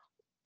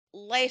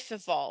 life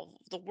evolve,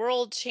 the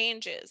world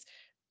changes.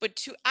 But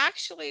to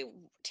actually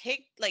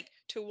take, like,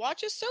 to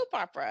watch a soap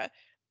opera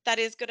that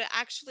is going to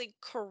actually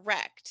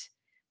correct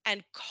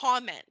and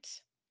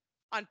comment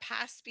on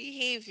past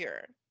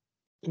behavior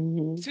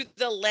Hmm. through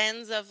the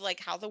lens of like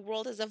how the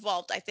world has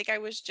evolved, I think I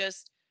was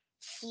just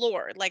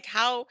floored. Like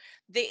how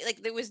they like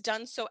it was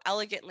done so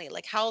elegantly,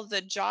 like how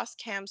the Joss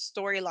Cam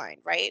storyline,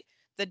 right?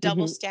 The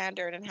double Hmm.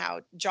 standard and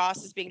how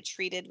Joss is being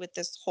treated with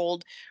this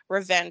whole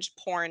revenge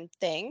porn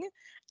thing.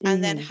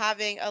 And then Hmm.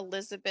 having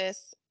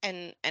Elizabeth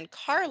and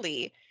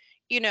Carly,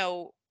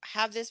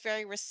 have this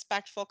very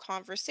respectful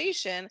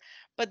conversation,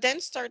 but then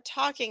start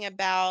talking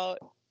about,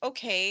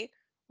 okay,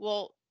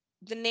 well,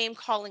 the name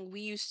calling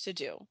we used to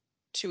do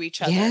to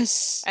each other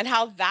Yes. and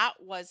how that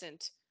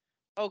wasn't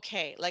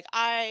okay. Like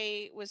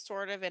I was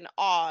sort of in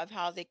awe of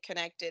how they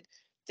connected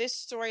this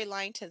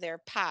storyline to their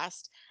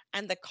past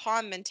and the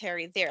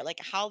commentary there, like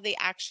how they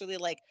actually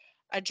like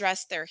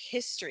addressed their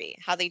history,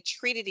 how they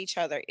treated each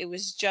other. It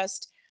was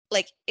just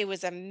like it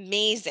was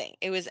amazing.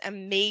 It was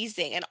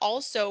amazing. And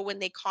also when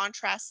they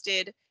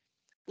contrasted,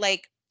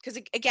 like, because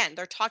again,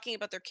 they're talking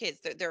about their kids.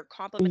 They're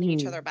complimenting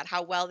each other Hmm. about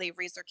how well they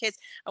raised their kids.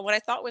 And what I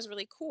thought was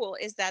really cool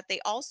is that they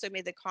also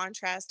made the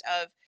contrast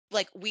of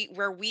like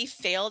where we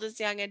failed as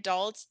young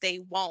adults, they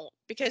won't,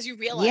 because you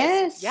realize,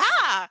 Yes.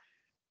 yeah,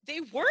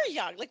 they were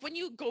young. Like when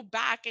you go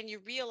back and you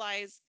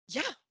realize,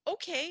 yeah,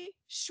 okay,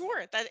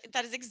 sure,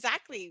 that is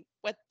exactly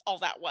what all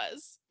that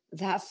was.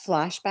 That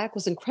flashback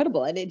was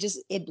incredible, and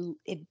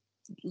it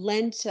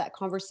lent to that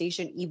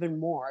conversation even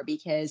more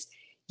because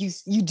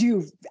you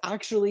do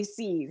actually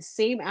see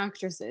same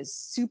actresses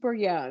super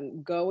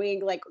young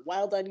going like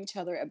wild on each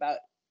other about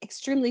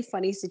extremely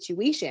funny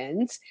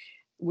situations,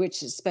 which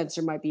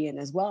Spencer might be in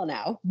as well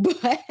now,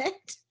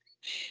 but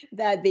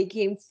that they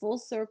came full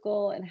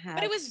circle and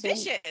But it had was so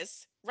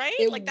vicious, right?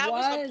 it Like that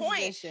was the was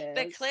point.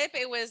 The vicious. clip,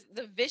 it was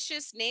the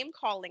vicious name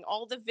calling,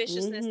 all the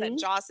viciousness that Hmm.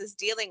 Joss is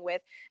dealing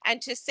with.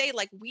 And to say,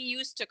 like, we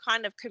used to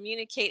kind of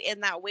communicate in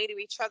that way to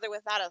each other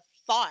without a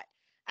thought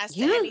as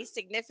to Yeah. any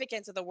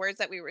significance of the words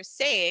that we were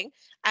saying.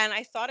 And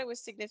I thought it was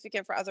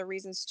significant for other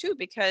reasons too,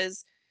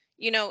 because,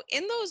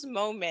 in those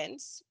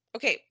moments,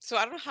 okay, so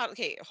I don't know how,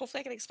 okay,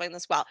 hopefully I can explain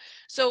this well.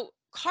 So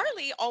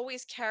Carly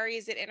always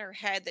carries it in her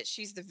head that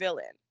she's the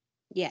villain.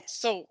 Yes.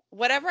 So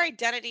whatever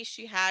identity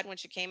she had when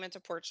she came into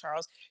Port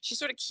Charles, she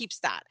sort of keeps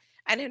that.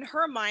 And in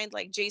her mind,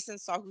 like Jason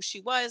saw who she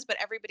was, but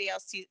everybody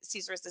else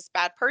sees her as this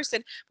bad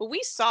person. But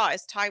we saw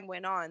as time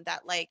went on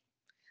that like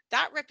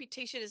that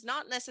reputation is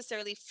not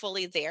necessarily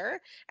fully there,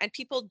 and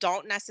people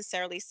don't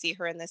necessarily see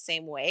her in the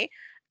same way.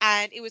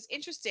 And it was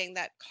interesting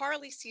that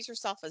Carly sees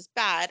herself as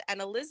bad,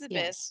 and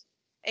Elizabeth Yes.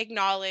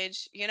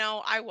 acknowledged,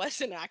 I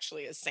wasn't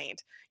actually a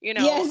saint. You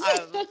know, Yes.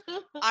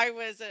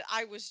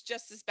 I was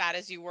just as bad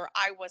as you were.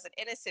 I wasn't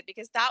innocent,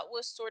 because that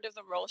was sort of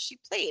the role she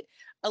played.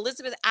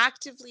 Elizabeth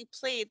actively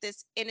played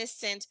this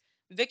innocent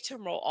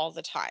victim role all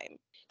the time.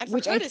 And for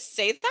Which her I to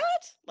say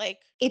that, like,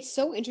 it's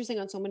so interesting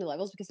on so many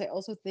levels because I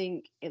also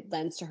think it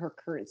lends to her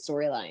current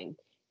storyline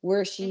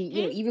where she,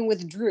 mhm. even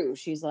with Drew,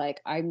 she's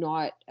like, I'm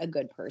not a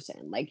good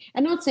person. Like,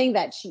 I'm not saying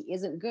that she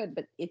isn't good,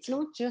 but it's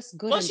not just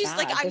good Well, and she's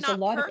like, bad. I'm There's a not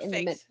lot of in the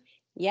mid. perfect.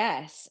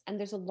 Yes. And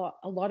there's a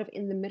lot of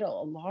in the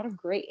middle, a lot of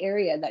gray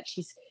area that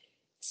she's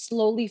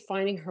slowly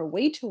finding her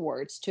way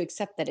towards to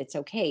accept that it's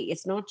okay.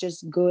 It's not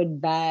just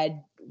good,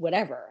 bad,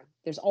 whatever.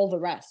 There's all the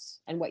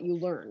rest and what you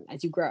learn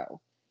as you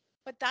grow.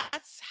 But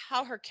that's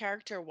how her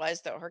character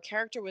was, though. Her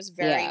character was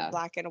very Yeah.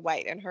 black and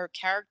white, and her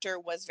character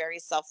was very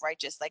self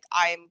righteous. Like,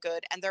 I am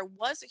good. And there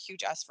was a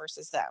huge us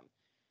versus them.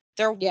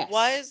 There Yes.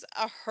 was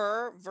a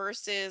her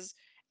versus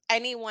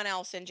anyone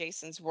else in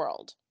Jason's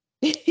world.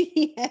 Yes.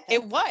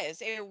 It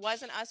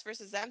was an us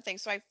versus them thing.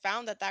 So I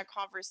found that that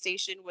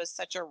conversation was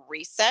such a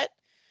reset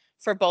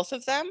for both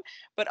of them.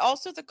 But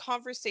also the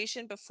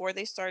conversation before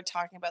they started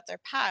talking about their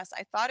past,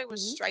 I thought it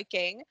was Mhm.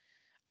 striking,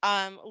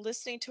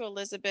 listening to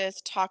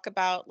Elizabeth talk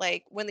about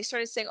like when they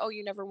started saying, "Oh,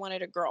 you never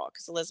wanted a girl,"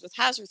 because Elizabeth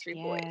has her three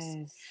boys.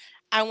 Yes.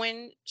 And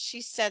when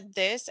she said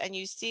this, and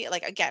you see,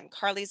 like again,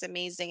 Carly's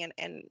amazing,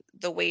 and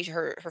the way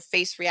her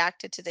face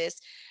reacted to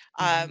this,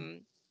 Mhm.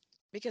 um,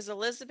 because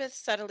Elizabeth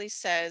subtly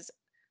says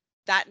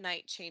that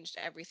night changed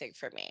everything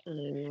for me. I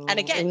And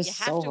know. It again, was you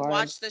have so to hard.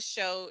 watch the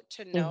show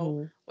to know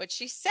Mhm. what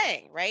she's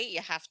saying, right? You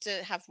have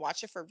to have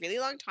watched it for a really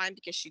long time,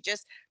 because she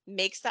just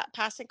makes that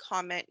passing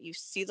comment. You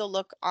see the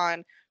look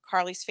on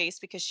Carly's face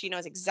because she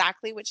knows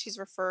exactly what she's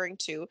referring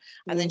to.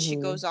 And then she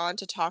Mhm. goes on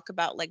to talk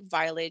about like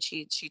Wylie.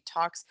 She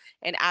talks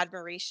in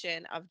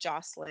admiration of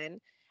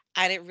Jocelyn.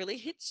 And it really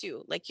hits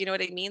you. Like, you know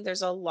what I mean?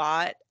 There's a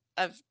lot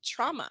of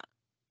trauma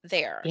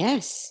there.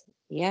 Yes.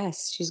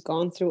 Yes. She's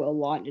gone through a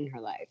lot in her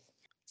life.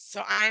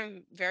 So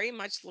I'm very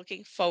much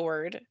looking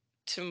forward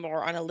to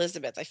more on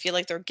Elizabeth. I feel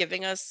like they're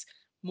giving us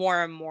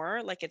more and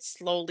more, like it's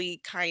slowly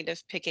kind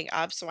of picking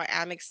up. So I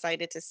am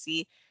excited to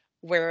see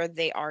where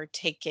they are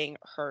taking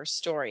her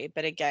story.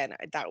 But again,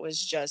 that was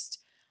just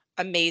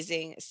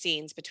amazing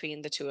scenes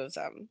between the two of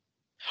them.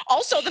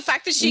 Also, the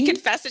fact that she Mhm.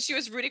 confessed that she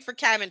was rooting for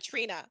Cam and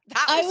Trina,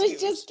 that I was was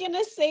huge. just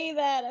gonna say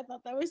that. I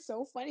thought that was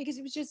so funny because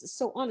it was just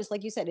so honest.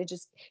 Like you said, it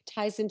just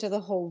ties into the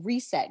whole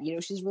reset.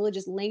 She's really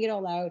just laying it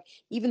all out.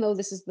 Even though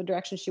this is the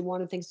direction she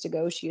wanted things to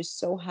go, she is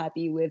so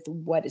happy with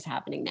what is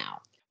happening now.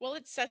 Well,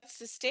 it sets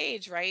the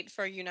stage, right,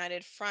 for a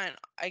united front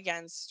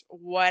against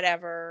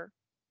whatever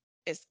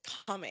is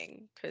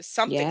coming, because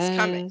something's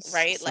coming, Yes,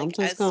 right? Like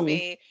something's coming.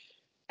 Esme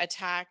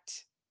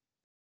attacked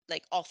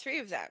like all three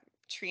of them,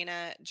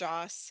 Trina,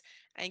 Joss,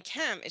 and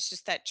Kim. It's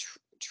just that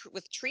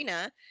with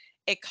Trina,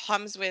 it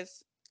comes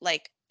with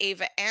like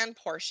Ava and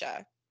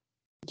Portia.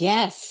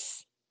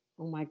 Yes.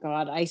 Oh my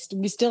God.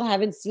 We still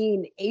haven't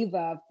seen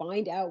Ava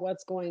find out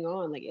what's going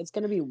on. Like, it's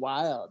going to be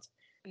wild.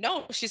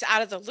 No, she's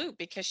out of the loop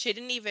because she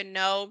didn't even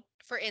know,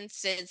 for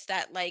instance,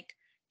 that like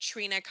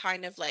Trina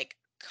kind of like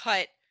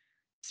cut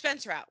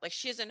Spencer out. Like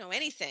she doesn't know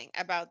anything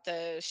about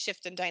the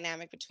shift in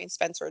dynamic between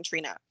Spencer and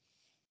Trina.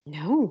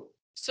 No.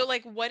 So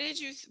like what did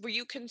were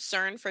you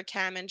concerned for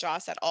Cam and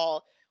Joss at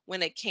all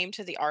when it came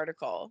to the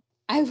article?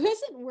 I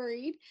wasn't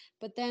worried,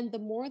 but then the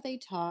more they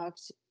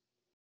talked,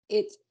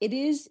 it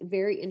is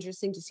very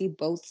interesting to see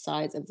both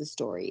sides of the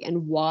story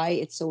and why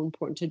it's so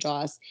important to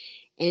Joss.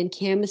 And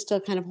Cam is still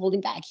kind of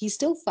holding back. He's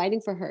still fighting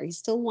for her. He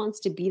still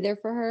wants to be there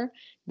for her,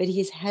 but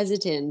he's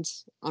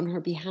hesitant on her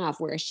behalf,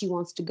 whereas she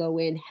wants to go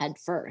in head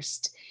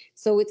first.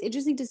 So it's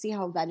interesting to see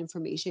how that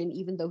information,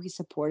 even though he's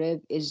supportive,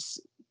 is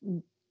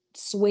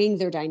swaying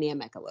their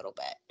dynamic a little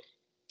bit.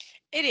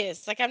 It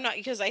is. Like I'm not,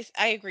 because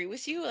I agree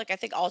with you. Like I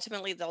think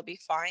ultimately they'll be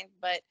fine,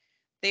 but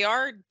they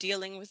are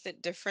dealing with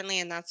it differently,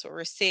 and that's what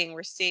we're seeing.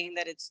 We're seeing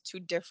that it's two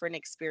different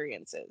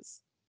experiences.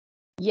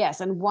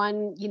 Yes, and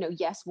one,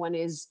 yes, one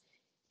is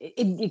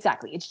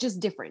exactly. It's just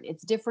different.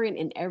 It's different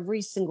in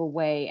every single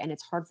way, and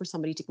it's hard for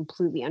somebody to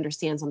completely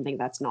understand something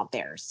that's not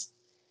theirs.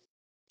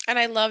 And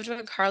I loved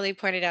when Carly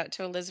pointed out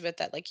to Elizabeth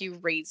that like you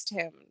raised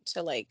him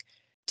to like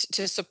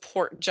to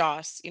support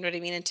Joss, you know what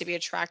I mean, and to be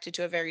attracted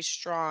to a very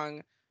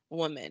strong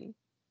woman.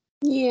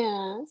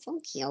 Yeah, so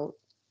cute.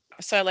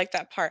 So I like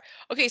that part.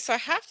 Okay, so I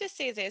have to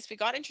say this. We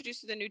got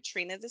introduced to the new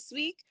Trina this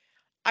week.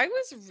 I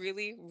was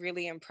really,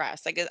 really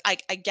impressed. Like,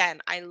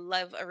 again, I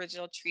love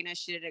original Trina.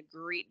 She did a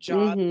great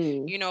job,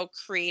 Mm-hmm.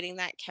 creating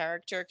that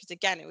character. Because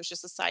again, it was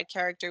just a side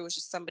character. It was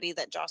just somebody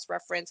that Joss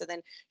referenced, and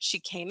then she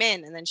came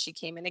in, and then she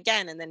came in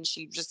again, and then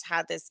she just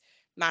had this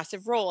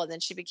massive role, and then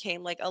she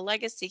became like a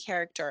legacy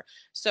character.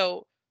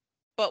 So,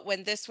 but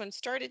when this one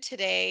started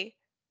today,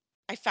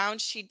 I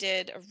found she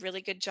did a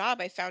really good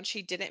job. I found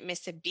she didn't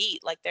miss a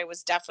beat. Like there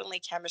was definitely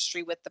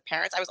chemistry with the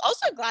parents. I was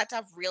also glad to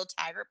have real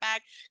Taggart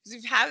back because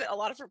we've had a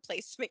lot of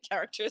replacement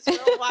characters for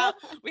a while.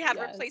 We had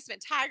Yes.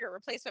 replacement Taggart,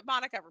 replacement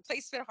Monica,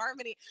 replacement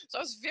Harmony. So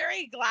I was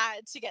very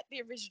glad to get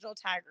the original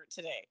Taggart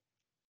today.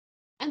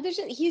 And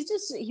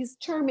he's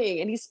charming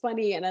and he's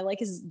funny, and I like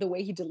the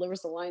way he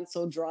delivers the line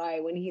so dry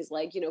when he's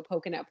like,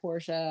 poking at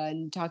Portia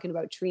and talking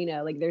about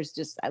Trina. Like there's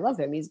just I love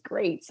him. He's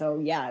great. So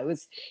yeah,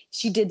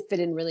 she did fit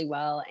in really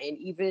well. And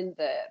even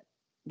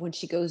when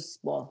she goes,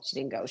 well, she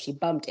didn't go, she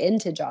bumped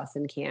into Joss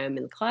and Cam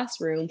in the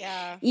classroom.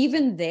 Yeah.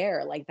 Even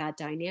there, like that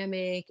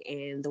dynamic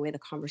and the way the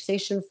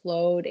conversation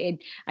flowed,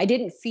 I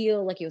didn't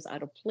feel like it was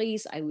out of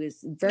place. I was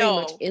very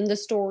much No. in the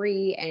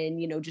story and,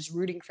 just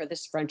rooting for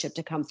this friendship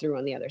to come through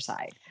on the other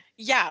side.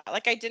 Yeah,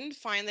 like I didn't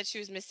find that she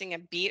was missing a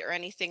beat or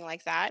anything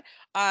like that.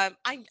 I'm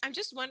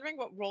just wondering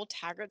what role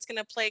Taggart's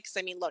gonna play. Because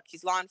I mean, look,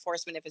 he's law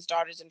enforcement. If his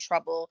daughter's in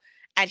trouble,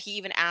 and he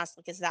even asked,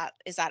 like, is that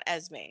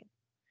Esme?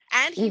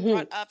 And Mhm.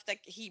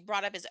 he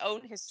brought up his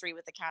own history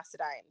with the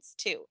Cassadines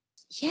too,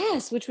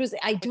 Yes, I which was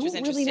don't really know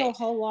interesting. a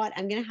whole lot.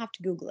 I'm gonna have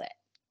to Google it.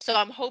 So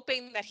I'm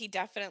hoping that he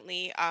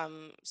definitely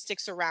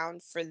sticks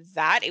around for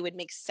that. It would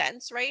make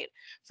sense, right,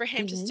 for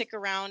him to Mhm. stick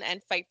around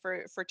and fight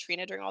for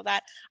Trina during all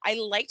that. I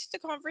liked the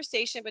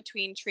conversation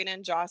between Trina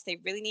and Joss. They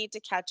really need to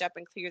catch up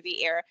and clear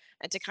the air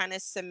and to kind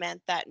of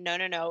cement that no,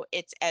 no, no,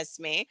 it's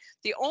Esme.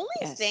 The only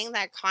Yes. thing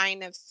that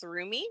kind of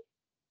threw me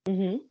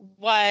Mhm.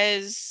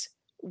 was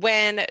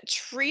when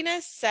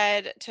Trina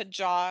said to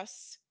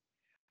Joss,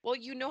 well,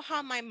 you know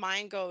how my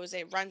mind goes.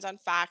 It runs on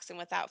facts, and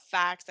without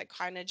facts, I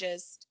kind of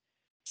just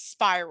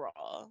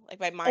spiral. Like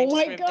my mind Oh just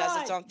my sort of does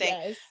its god. own thing.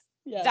 Yes.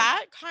 Yes.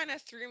 That kind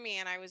of threw me,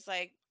 and I was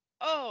like,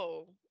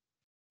 oh,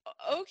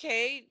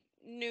 okay,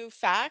 new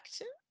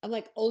fact. I'm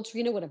like, old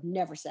Trina would have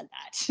never said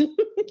that.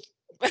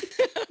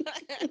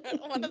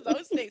 One of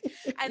those things.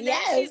 And then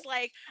Yes. she's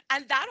like,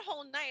 and that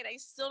whole night, I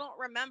still don't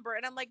remember.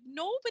 And I'm like,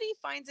 nobody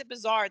finds it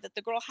bizarre that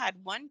the girl had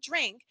one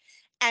drink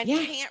and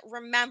Yeah. can't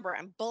remember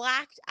and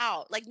blacked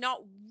out. Like,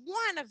 not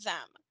one of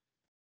them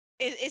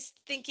is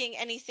thinking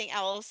anything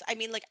else. I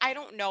mean, like, I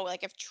don't know.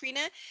 Like, if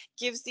Trina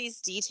gives these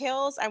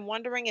details, I'm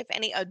wondering if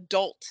any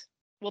adult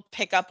will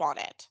pick up on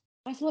it.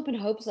 I flip and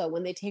hope so.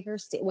 When they take her,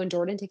 when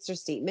Jordan takes her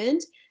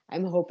statement,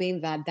 I'm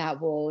hoping that that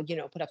will,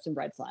 put up some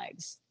red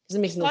flags because it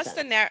makes no Plus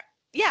sense.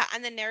 yeah,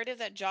 and the narrative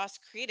that Joss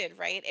created,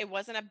 right? It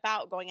wasn't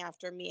about going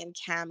after me and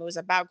Cam. It was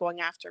about going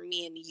after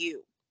me and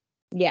you.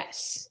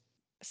 Yes.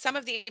 Some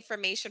of the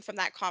information from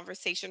that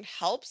conversation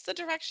helps the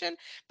direction,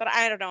 but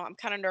I don't know. I'm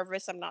kind of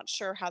nervous. I'm not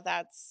sure how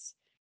that's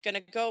going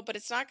to go, but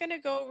it's not going to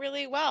go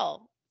really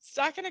well. It's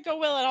not going to go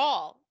well at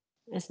all.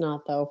 It's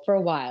not though. For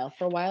a while.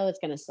 For a while, it's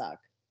gonna suck.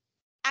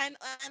 And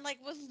like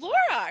with Laura,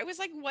 I was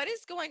like, what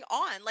is going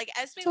on? Like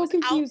Esme So was out the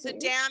confusing.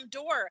 damn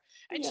door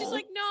and she's Yeah.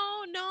 like,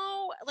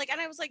 no. Like, and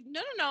I was like,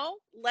 no,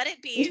 let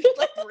it be.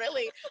 Like,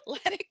 really,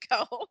 let it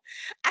go.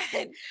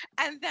 And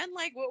and then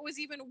like what was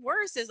even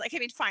worse is like, I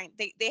mean, fine,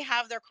 they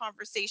have their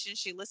conversation.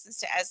 She listens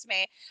to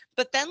Esme,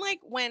 but then like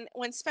when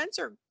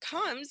Spencer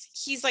comes,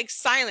 he's like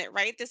silent,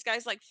 right? This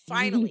guy's like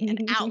finally an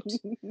out.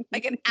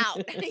 Like an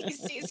out. And he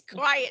stays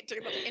quiet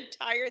during the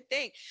entire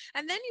thing.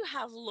 And then you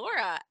have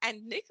Laura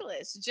and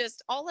Nicholas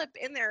just all up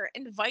in there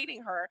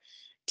inviting her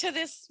to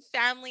this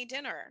family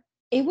dinner.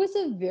 It was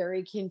a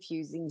very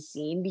confusing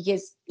scene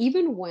because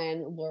even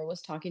when Laura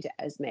was talking to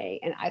Esme,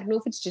 and I don't know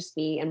if it's just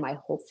me and my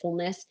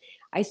hopefulness,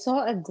 I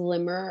saw a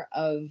glimmer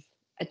of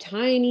a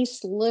tiny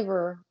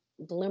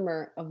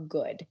glimmer of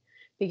good.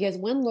 Because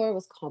when Laura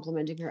was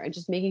complimenting her and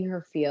just making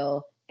her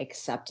feel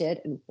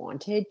accepted and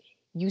wanted,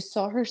 you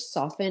saw her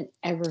soften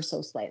ever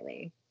so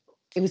slightly.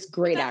 It was But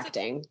great that's a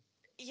acting.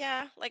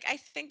 Yeah, like I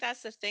think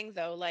that's the thing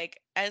though.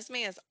 Like Esme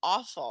is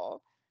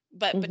awful,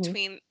 but Hmm.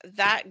 between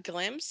that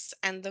glimpse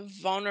and the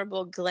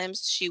vulnerable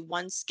glimpse she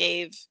once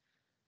gave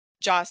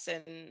Joss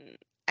and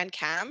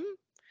Cam,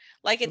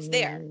 like it's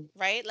there, Mm.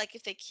 right? Like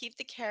if they keep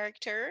the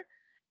character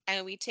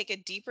and we take a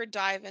deeper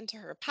dive into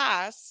her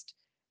past,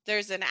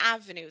 there's an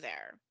avenue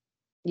there.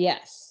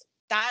 Yes,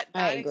 That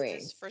I that agree.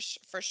 exists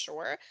for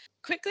sure.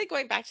 Quickly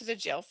going back to the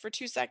jail for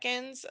 2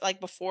 seconds, like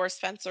before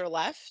Spencer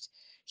left,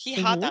 he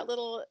had Hmm. that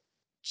little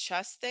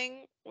chess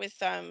thing with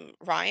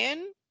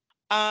Ryan.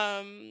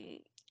 Um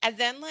and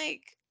then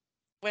like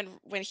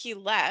when he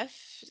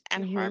left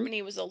and Hmm.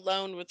 Harmony was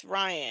alone with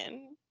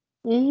Ryan,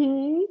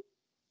 Hmm.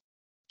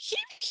 he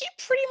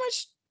pretty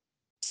much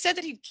said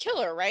that he'd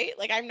kill her, right?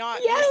 Like I'm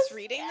not Yes.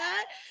 misreading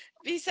that.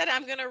 He said,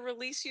 I'm gonna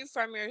release you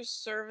from your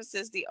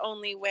services the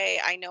only way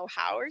I know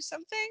how, or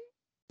something.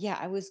 Yeah,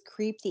 I was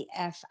creeped the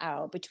F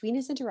out between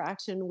his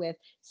interaction with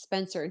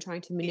Spencer and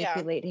trying to Yeah.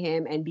 manipulate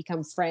him and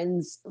become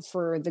friends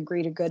for the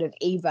greater good of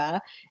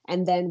Ava.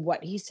 And then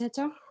what he said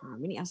to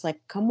Harmony, I was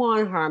like, come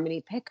on,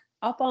 Harmony, pick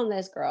up on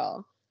this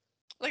girl.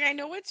 Like I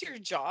know it's your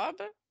job,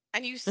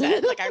 and you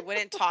said like I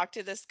wouldn't talk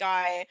to this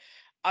guy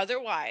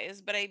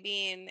otherwise, but I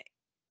mean,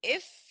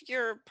 if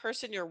your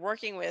person you're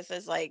working with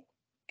is like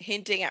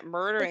hinting at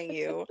murdering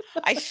you,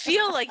 I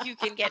feel like you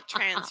can get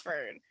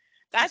transferred.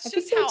 I That's think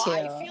just so how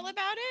I too. feel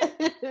about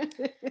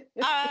it.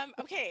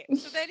 Okay,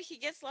 so then he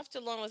gets left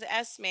alone with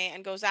Esme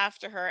and goes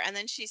after her, and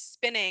then she's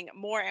spinning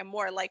more and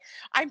more. Like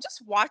I'm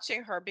just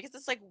watching her because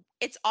it's like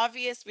it's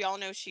obvious we all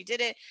know she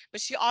did it,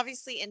 but she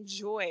obviously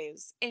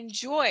enjoys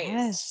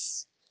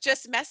Yes.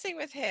 just messing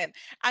with him.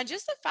 And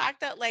just the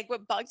fact that like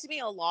what bugged me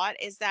a lot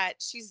is that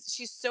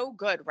she's so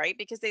good, right?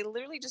 Because they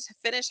literally just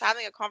finished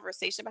having a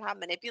conversation about how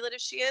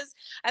manipulative she is,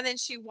 and then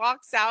she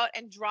walks out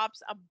and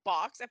drops a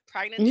box of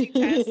pregnancy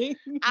tests.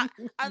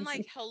 I'm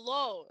like,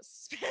 hello,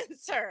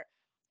 Spencer.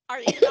 Are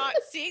you not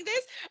seeing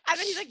this? And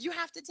then he's like, you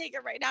have to take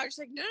it right now. She's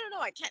like, no,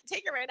 I can't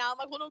take it right now. I'm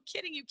like, well, no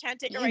kidding, you can't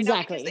take it right now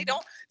because Exactly.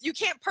 you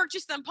can't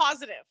purchase them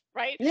positive,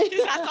 right?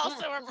 Because that's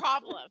also a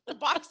problem. The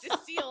box is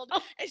sealed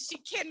and she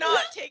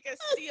cannot take a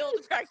sealed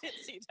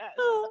pregnancy test.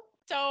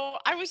 So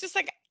I was just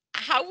like,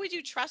 how would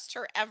you trust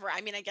her ever? I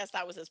mean, I guess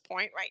that was his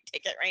point, right?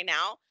 Take it right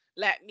now.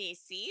 Let me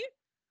see.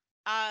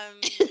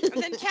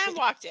 And then Cam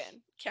walked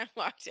in. Cam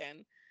walked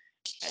in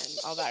and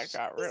all that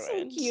got He's so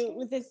ruined. cute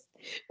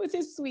with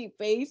his sweet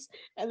face.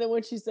 And then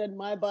when she said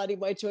my body,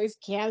 my choice,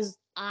 Cam's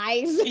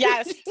eyes.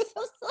 Yes.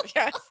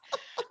 Yes.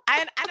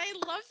 And I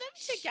love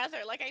them together.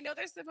 Like I know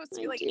they're supposed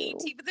to be I like do.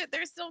 18, but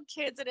they're still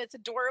kids, and it's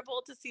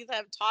adorable to see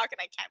them talk. And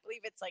I can't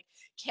believe it's like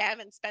Cam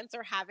and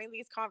Spencer having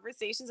these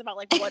conversations about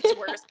like what's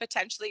worse,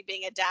 potentially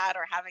being a dad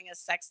or having a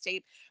sex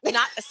tape.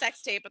 Not a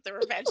sex tape, but the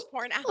revenge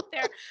porn out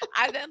there.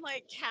 And then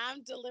like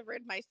Cam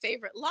delivered my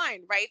favorite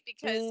line, right?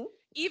 Because Mm.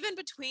 even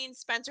between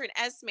Spencer and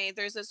Esme,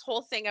 there's this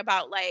whole thing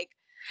about like,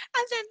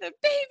 and then the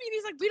baby, and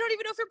he's like, we don't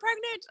even know if you're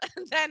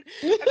pregnant.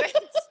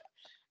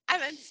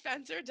 And then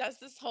Spencer does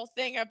this whole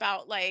thing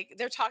about like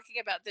they're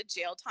talking about the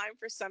jail time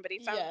for somebody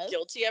found Yes.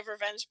 guilty of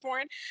revenge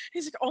porn.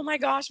 He's like, "Oh my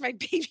gosh, my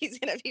baby's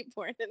gonna be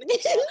born in the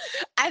jail."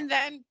 And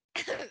then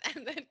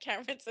and then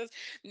Cameron says,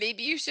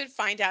 "Maybe you should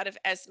find out if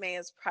Esme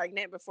is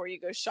pregnant before you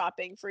go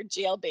shopping for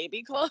jail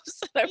baby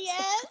clothes." And I was like,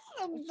 Yes,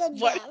 I'm the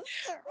 "What?"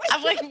 best.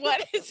 I'm like,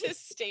 "What is his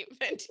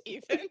statement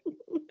even?"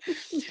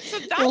 So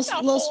little that's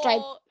a little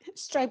whole.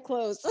 stripe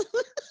clothes.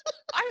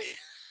 I.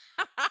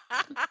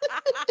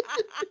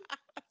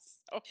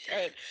 So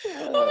good.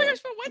 Oh my gosh,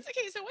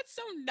 but what's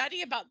so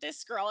nutty about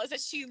this girl is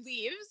that she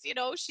leaves,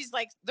 she's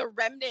like the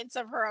remnants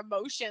of her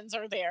emotions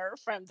are there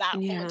from that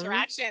whole Yeah.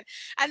 interaction.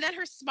 And then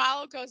her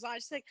smile goes on.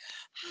 She's like,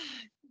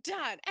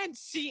 done and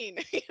seen,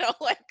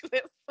 like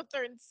with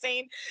her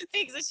insane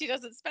things that she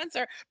does at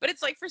Spencer. But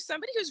it's like for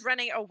somebody who's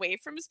running away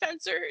from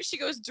Spencer, she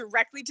goes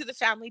directly to the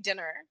family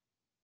dinner.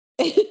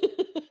 She's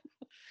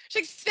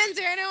like,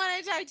 Spencer, I don't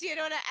want to talk to you. I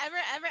don't want to ever,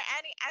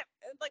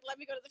 like, let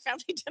me go to the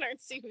family dinner and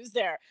see who's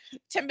there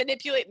to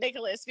manipulate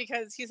Nicholas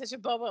because he's such a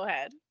bobo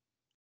head.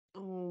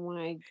 Oh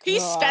my god.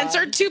 He's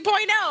Spencer 2.0.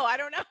 I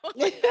don't know.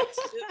 Like, that's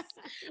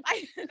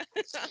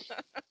just,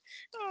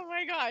 oh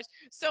my gosh.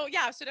 So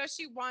yeah, so now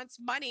she wants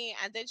money,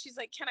 and then she's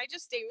like, "Can I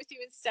just stay with you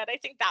instead?" I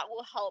think that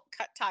will help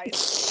cut ties with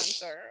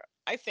Spencer.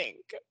 I think.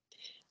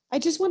 I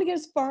just want to get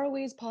as far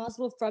away as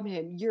possible from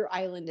him. Your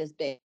island is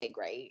big,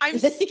 right? I'm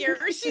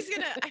scared she's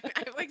gonna.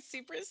 I'm like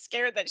super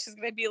scared that she's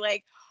gonna be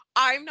like,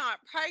 "I'm not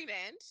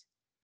pregnant,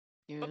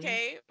 Yeah.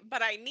 okay,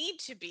 but I need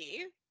to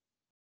be."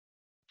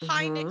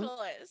 Hi,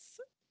 Nicholas.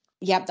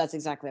 Yep, that's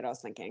exactly what I was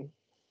thinking.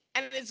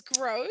 And it's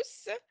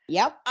gross.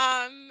 Yep.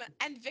 And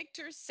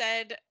Victor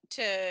said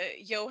to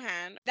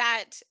Johan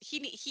that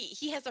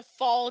he has a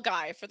fall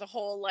guy for the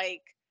whole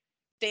like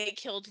they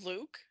killed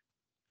Luke.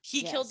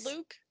 He killed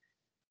Luke.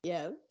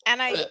 Yeah.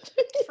 And I'm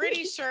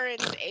pretty sure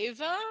it's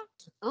Ava.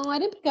 Oh, I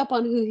didn't pick up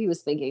on who he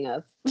was thinking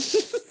of.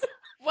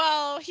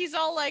 Well, he's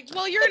all like,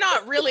 "Well, you're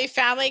not really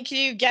family. Can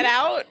you get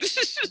out?"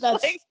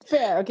 That's like,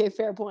 fair. Okay,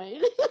 fair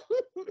point.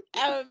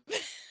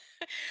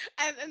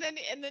 and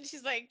then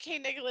she's like, "Okay,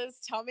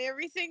 Nicholas, tell me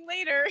everything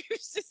later." It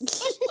was just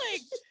so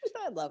like,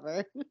 I love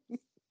her.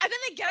 and then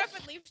they get up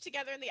and leave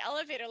together in the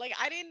elevator. Like,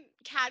 I didn't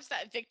catch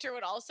that Victor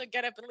would also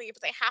get up and leave,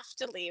 but they have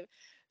to leave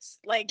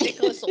like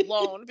Nicholas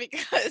alone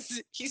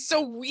because he's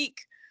so weak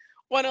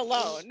when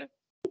alone.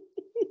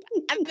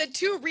 And the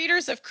two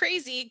readers of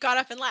Crazy got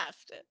up and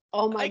left.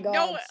 Oh my Like, god,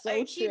 no, so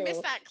like, true. he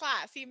missed that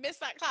class.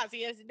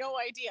 He has no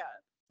idea.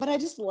 But I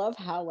just love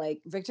how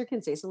like Victor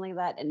can say something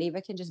like that and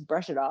Eva can just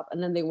brush it off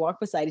and then they walk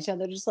beside each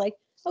other just like,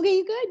 okay,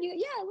 you good?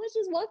 Yeah, let's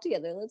just walk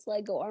together. Let's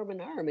like go arm in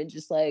arm and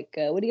just like,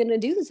 what are you gonna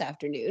do this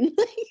afternoon?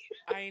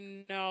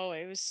 I know,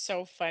 it was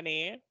so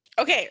funny.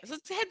 Okay, so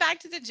let's head back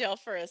to the jail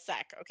for a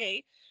sec,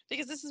 okay?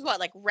 Because this is what,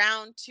 like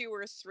round 2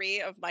 or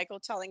 3 of Michael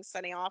telling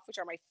Sonny off, which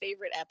are my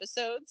favorite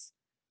episodes.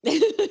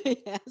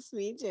 Yes,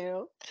 me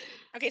too.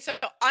 Okay, so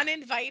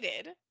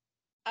uninvited,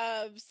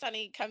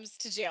 Sonny comes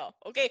to jail.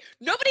 Okay,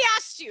 nobody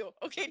asked you,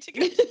 okay, to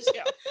come to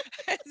jail.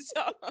 And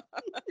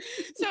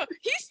so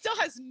he still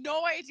has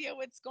no idea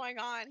what's going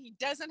on. He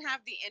doesn't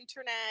have the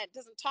internet,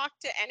 doesn't talk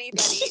to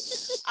anybody.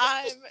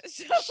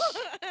 So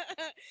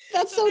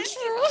That's so then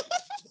true.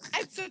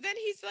 and so then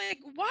he's like,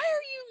 "Why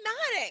are you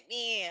mad at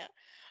me?"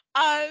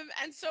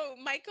 And so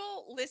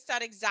Michael lists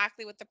out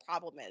exactly what the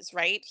problem is,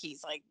 right?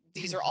 He's like,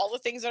 "These are all the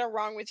things that are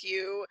wrong with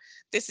you.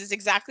 This is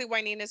exactly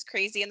why Nina's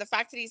crazy." And the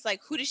fact that he's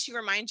like, "Who does she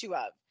remind you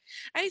of?"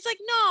 And he's like,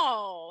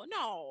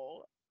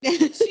 "No,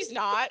 she's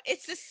not.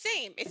 It's the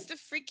same. It's the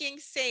freaking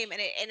same."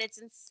 And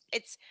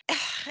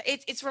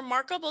it's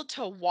remarkable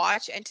to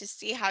watch and to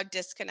see how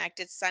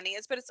disconnected Sonny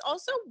is, but it's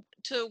also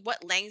to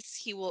what lengths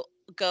he will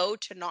go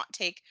to not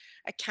take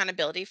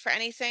accountability for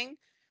anything.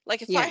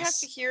 Like, if I have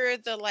to Yes. hear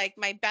the like,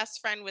 my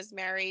best friend was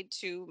married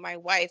to my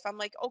wife, I'm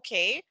like,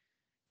 okay,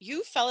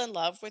 you fell in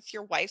love with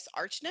your wife's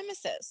arch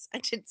nemesis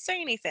and didn't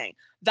say anything.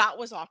 That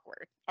was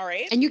awkward. All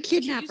right. And you So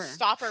can kidnap you her.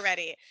 stop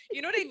already?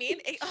 You know what I mean?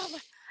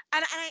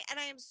 And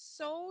I am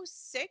so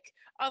sick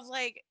of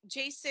like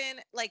Jason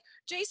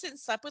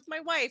slept with my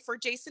wife, or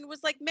Jason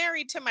was like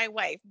married to my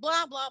wife,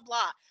 blah, blah,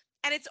 blah.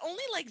 And it's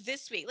only like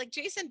this week, like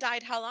Jason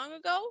died how long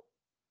ago?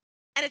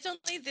 And it's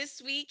only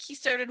this week he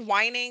started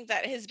whining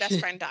that his best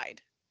friend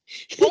died.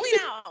 Only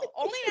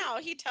now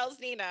he tells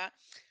Nina,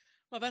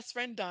 "My best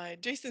friend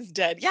died. Jason's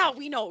dead." Yeah,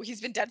 we know.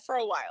 He's been dead for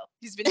a while.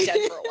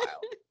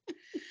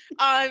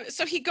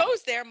 So he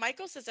goes there.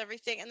 Michael says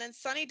everything, and then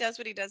Sonny does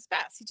what he does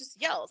best. He just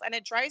yells, and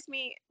it drives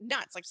me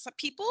nuts. Like, some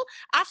people,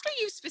 after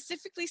you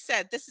specifically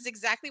said, "This is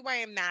exactly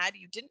why I'm mad.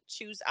 You didn't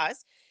choose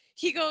us,"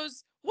 he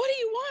goes, "What do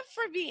you want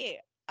from me?"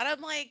 And I'm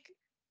like,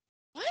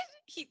 what?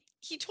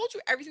 He told you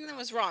everything that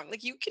was wrong.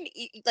 Like, you can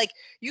like,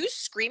 you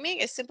screaming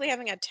is simply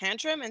having a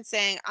tantrum and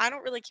saying, "I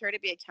don't really care to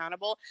be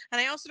accountable, and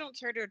I also don't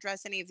care to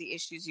address any of the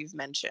issues you've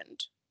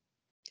mentioned."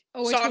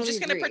 Oh, I So I'm totally just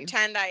going to agree.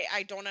 pretend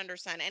I don't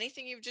understand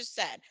anything you've just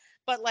said.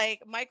 But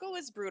like, Michael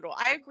was brutal.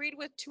 I agreed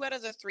with 2 out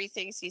of the 3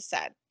 things he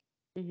said.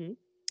 Mm-hmm.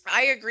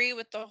 I agree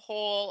with the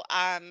whole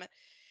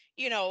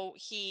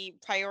he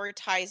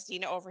prioritized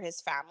Dina over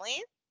his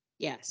family.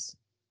 Yes.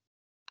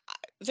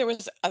 There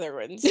was other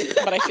ones,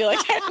 but I feel like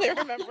I only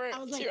remember I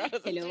was 2 like, out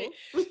of the 3.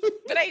 hello.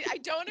 But I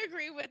don't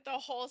agree with the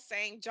whole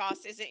saying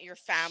Joss isn't your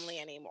family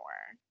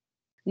anymore.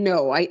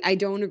 No, I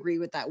don't agree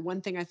with that.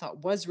 One thing I thought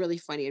was really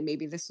funny, and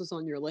maybe this was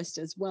on your list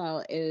as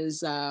well,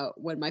 is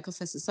when Michael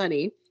says to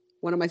Sonny,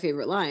 one of my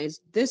favorite lines,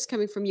 "This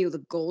coming from you, the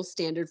gold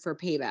standard for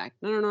payback.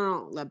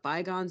 No. Let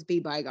bygones be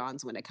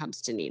bygones when it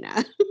comes to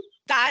Nina."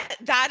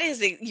 That is,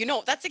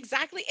 that's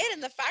exactly it.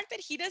 And the fact that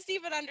he doesn't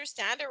even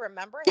understand or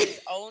remember his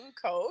own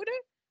code.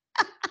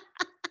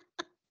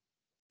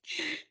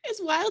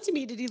 It's wild to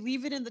me. Did he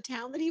leave it in the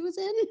town that he was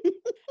in?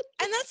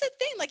 And that's the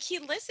thing, like he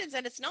listens,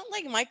 and it's not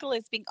like Michael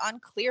is being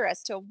unclear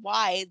as to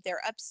why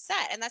they're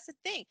upset. And that's the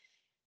thing.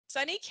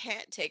 Sonny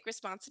can't take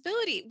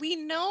responsibility. We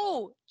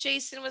know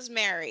Jason was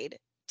married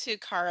to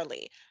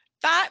Carly.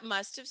 That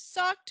must have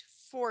sucked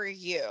for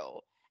you.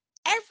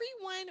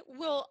 Everyone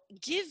will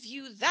give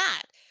you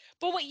that.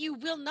 But what you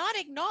will not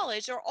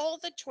acknowledge are all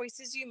the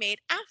choices you made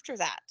after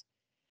that.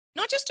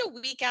 Not just a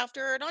week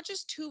after, not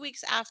just 2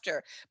 weeks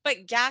after,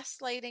 but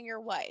gaslighting your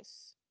wife,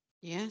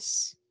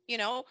 Yes.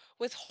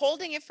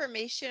 withholding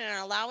information and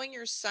allowing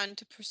your son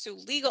to pursue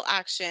legal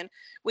action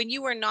when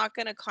you were not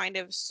going to kind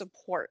of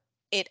support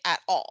it at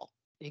all.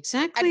 And when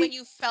Exactly.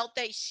 you felt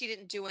that she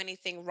didn't do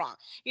anything wrong,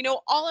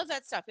 all of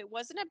that stuff. It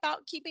wasn't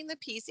about keeping the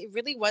peace. It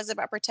really was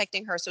about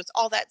protecting her. So it's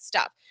all that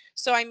stuff.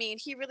 So, I mean,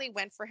 he really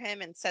went for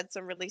him and said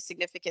some really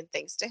significant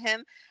things to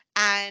him.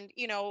 And,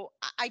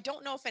 I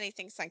don't know if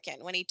anything sunk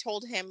in when he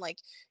told him, like,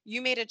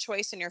 you made a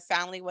choice and your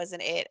family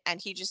wasn't it.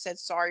 And he just said,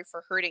 sorry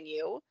for hurting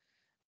you.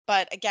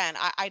 But again,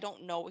 I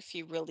don't know if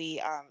he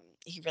really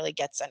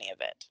gets any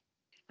of it.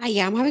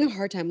 Yeah, I'm having a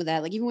hard time with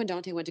that. Like even when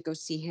Dante went to go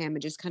see him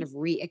and just kind of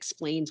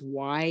re-explains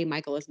why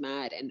Michael is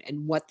mad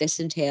and what this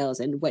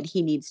entails and what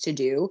he needs to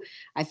do,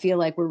 I feel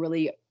like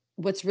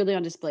what's really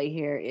on display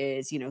here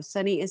is,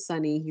 Sonny is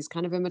Sonny. He's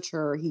kind of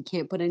immature. He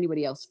can't put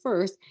anybody else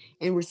first.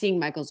 And we're seeing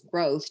Michael's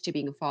growth to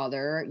being a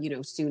father,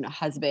 soon a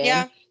husband,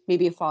 Yeah.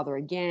 maybe a father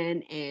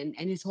again, and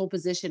his whole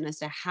position as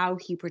to how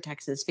he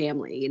protects his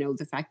family.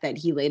 The fact that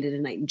he laid it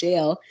a night in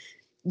jail,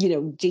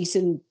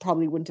 Jason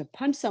probably wouldn't have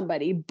punched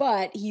somebody,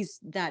 but he's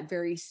that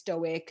very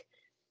stoic,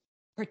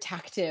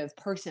 protective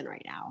person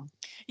right now.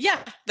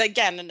 Yeah,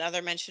 again,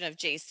 another mention of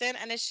Jason.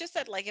 And it's just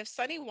that, like, if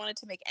Sonny wanted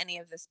to make any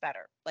of this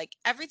better, like,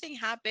 everything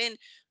happened,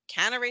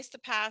 can erase the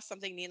past,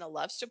 something Nina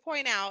loves to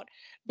point out.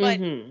 But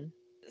Mm-hmm.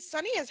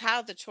 Sonny has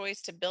had the choice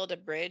to build a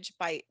bridge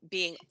by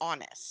being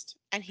honest,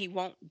 and he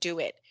won't do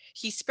it.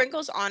 He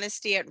sprinkles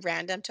honesty at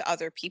random to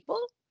other people,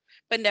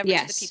 but never to the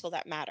Yes. people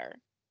that matter,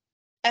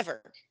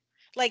 ever.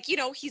 Like,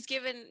 he's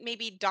given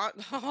maybe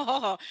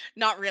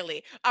not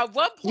really. At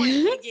one point,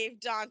 he gave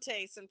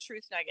Dante some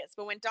truth nuggets.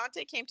 But when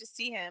Dante came to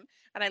see him,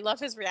 and I love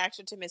his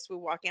reaction to Miss Wu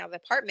walking out of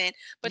the apartment,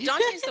 but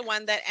Dante's the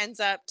one that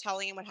ends up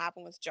telling him what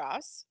happened with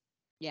Joss.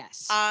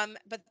 Yes.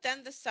 But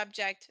then the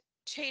subject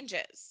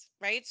changes,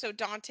 right? So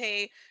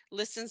Dante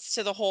listens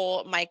to the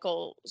whole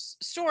Michael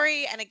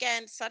story. And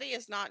again, Sonny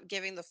is not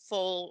giving the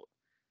full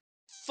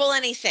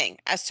anything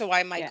as to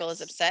why Michael is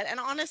Yes. upset. And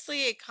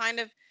honestly, it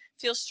kind of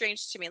feels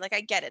strange to me. Like,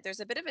 I get it.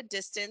 There's a bit of a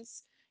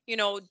distance.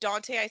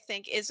 Dante, I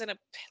think, is in a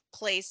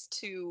place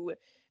to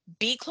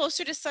be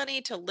closer to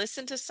Sonny, to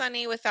listen to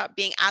Sonny without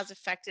being as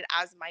affected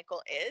as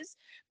Michael is.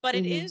 But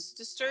it Mm-hmm. is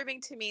disturbing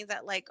to me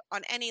that, like,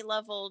 on any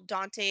level,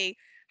 Dante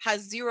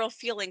has zero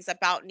feelings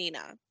about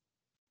Nina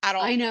at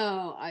I all.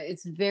 know.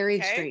 It's very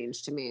Okay.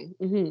 strange to me.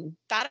 Mm-hmm.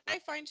 That I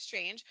find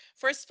strange.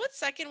 For a split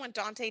second, when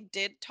Dante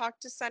did talk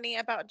to Sonny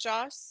about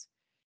Joss,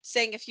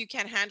 saying, if you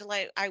can't handle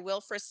it, I will.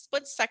 For a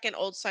split second,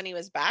 old Sonny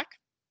was back,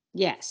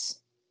 Yes.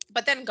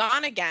 but then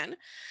gone again,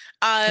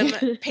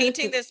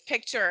 painting this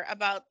picture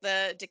about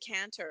the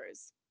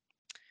decanters.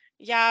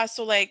 Yeah,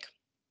 so, like,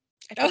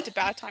 I picked a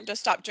bad time to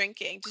stop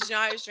drinking. Did you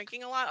know I was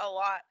drinking a lot? A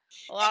lot.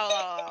 A lot, a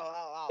lot, a lot, a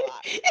lot, a lot, a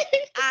lot.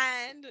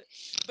 And,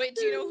 but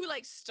do you know who,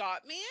 like,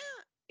 stopped me?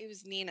 It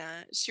was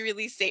Nina. She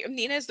really saved.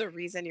 Nina is the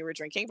reason you were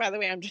drinking, by the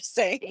way. I'm just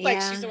saying. Like,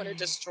 she's Yeah. the one who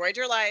destroyed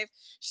your life.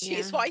 Yeah.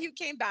 She's why you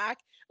came back.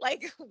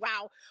 Like,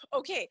 wow.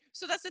 Okay,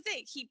 so that's the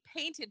thing. He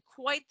painted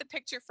quite the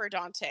picture for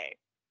Dante.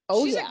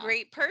 Oh She's a yeah.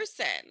 great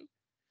person.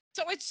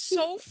 So it's She.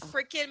 so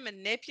freaking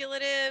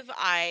manipulative.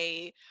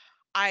 I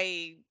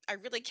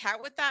really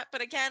can't with that.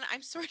 But again,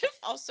 I'm sort of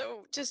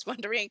also just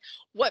wondering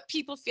what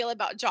people feel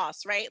about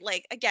Joss, right?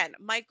 Like, again,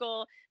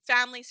 Michael,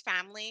 family's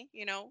family.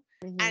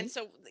 Mm-hmm. And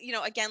so,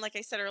 again, like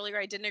I said earlier,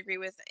 I didn't agree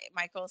with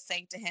Michael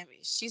saying to him,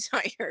 she's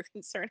not your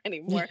concern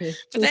anymore.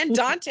 But then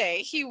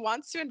Dante, he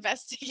wants to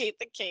investigate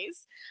the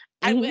case.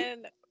 And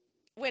Mm-hmm.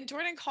 when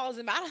Jordan calls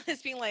him out on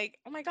this, being like,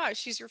 oh my gosh,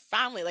 she's your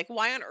family. Like,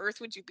 why on earth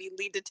would you be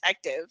lead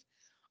detective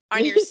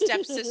on your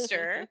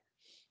stepsister?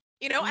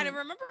 And I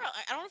remember,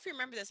 I don't know if you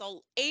remember this,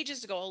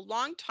 ages ago, a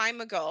long time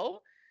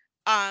ago,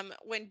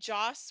 when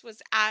Joss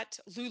was at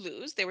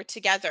Lulu's, they were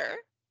together.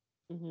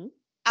 Mm-hmm.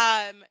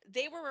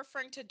 They were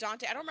referring to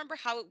Dante. I don't remember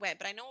how it went,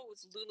 but I know it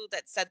was Lulu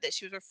that said this.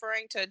 She was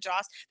referring to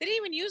Joss. They didn't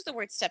even use the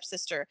word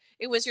stepsister.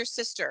 It was your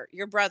sister,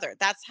 your brother.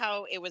 That's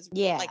how it was, like,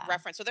 Yeah.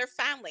 referenced. So they're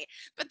family.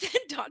 But then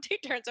Dante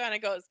turns around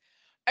and goes,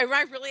 am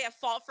I really at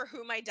fault for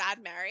who my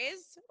dad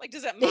marries? Like,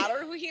 does it matter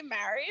who he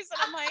marries?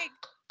 And I'm like,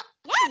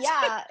 what?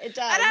 Yeah, it And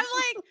does. I'm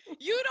like,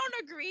 you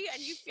don't agree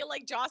and you feel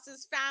like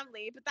Joss's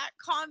family, but that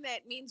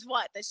comment means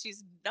what? That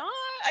she's not?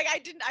 Like, I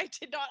did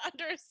not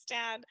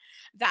understand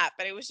that,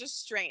 but it was just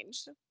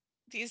strange.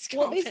 These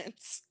Well,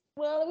 comments.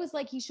 Well, it was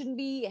like he shouldn't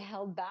be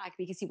held back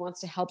because he wants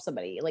to help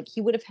somebody. Like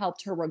he would have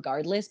helped her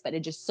regardless, but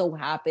it just so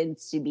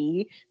happens to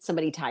be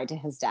somebody tied to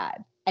his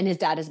dad. And his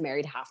dad has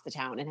married half the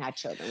town and had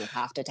children with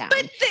half the town.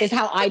 Is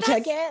how I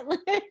took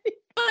it.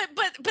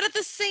 But at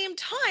the same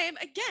time,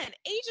 again,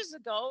 ages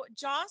ago,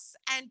 Joss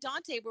and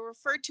Dante were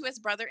referred to as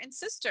brother and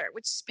sister,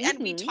 and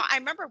Mhm. I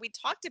remember we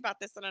talked about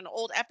this in an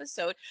old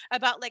episode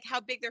about like how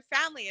big their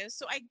family is.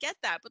 So I get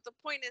that, but the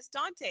point is,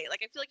 Dante,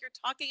 like I feel like you're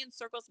talking in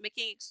circles,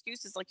 making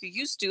excuses like you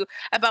used to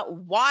about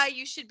why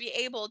you should be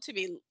able to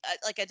be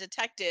like a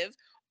detective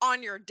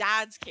on your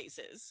dad's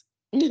cases.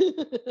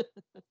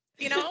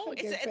 You know,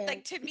 Okay, it's fair.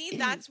 like, to me,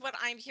 that's what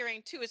I'm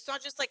hearing too. It's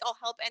not just like I'll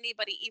help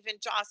anybody, even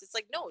Joss. It's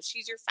like, no,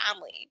 she's your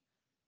family.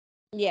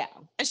 Yeah.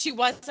 And she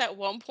was at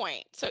one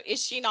point. So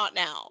is she not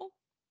now?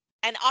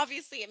 And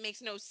obviously it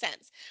makes no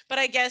sense. But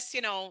I guess,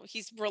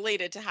 he's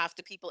related to half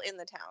the people in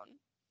the town.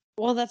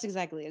 Well, that's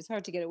exactly it. It's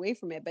hard to get away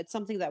from it. But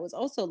something that was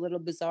also a little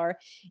bizarre,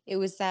 it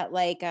was that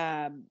like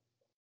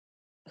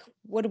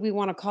what do we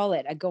want to call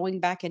it? A going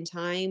back in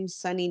time,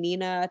 Sonny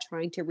Nina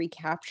trying to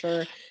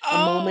recapture a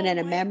moment Oh and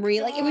a my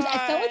memory. Like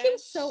I felt like it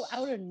was so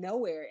out gosh. of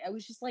nowhere. I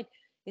was just like,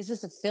 is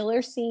this a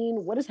filler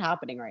scene? What is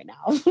happening right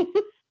now?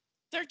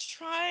 They're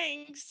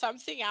trying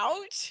something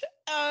out.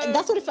 And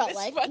that's what it felt This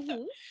like. what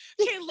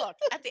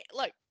okay,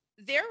 look,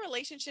 their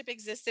relationship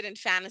existed in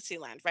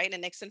Fantasyland, right?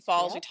 In Nixon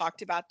Falls, we Yep.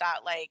 talked about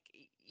that, like,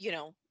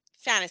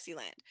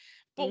 Fantasyland.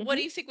 But what Hmm.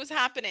 do you think was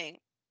happening?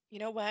 You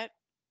know what?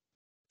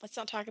 Let's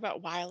not talk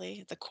about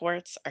Wylie, the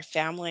courts, our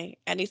family,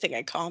 anything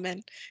in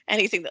common,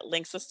 anything that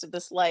links us to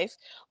this life.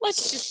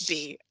 Let's just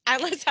be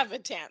and let's have a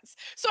dance.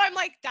 So I'm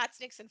like, that's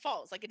Nixon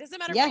Falls. Like, it doesn't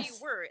matter where you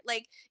Yes. were.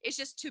 Like, it's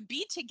just to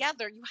be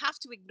together, you have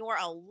to ignore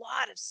a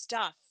lot of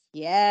stuff.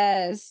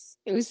 Yes.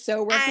 It was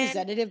so And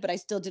representative, but I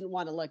still didn't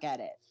want to look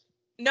at it.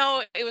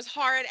 no, it was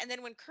hard. And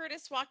then when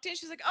Curtis walked in,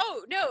 she's like,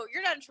 "Oh, no,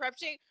 you're not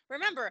interrupting.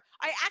 Remember,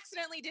 I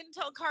accidentally didn't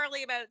tell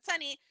Carly about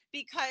Sonny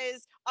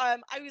because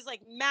I was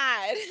like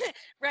mad,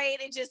 right?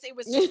 It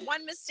was just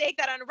one mistake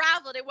that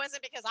unraveled. It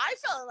wasn't because I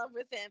fell in love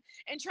with him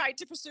and tried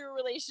to pursue a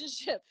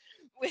relationship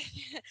with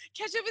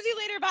catch up with you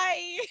later.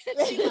 Bye."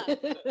 She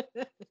left.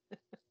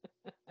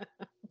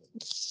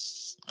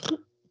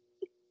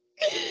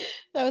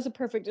 That was a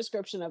perfect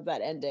description of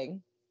that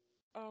ending.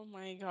 Oh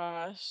my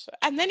gosh.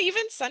 And then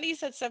even Sonny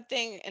said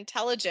something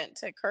intelligent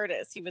to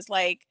Curtis. He was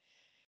like,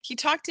 he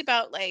talked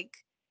about like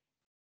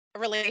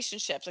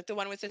relationships, like the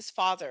one with his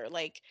father.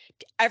 Like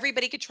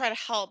everybody could try to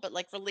help, but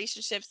like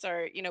relationships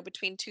are,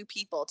 between two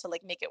people to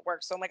like make it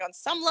work. So I'm like, on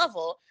some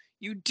level,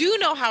 you do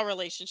know how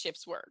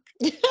relationships work.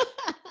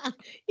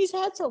 He's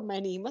had so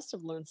many. He must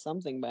have learned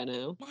something by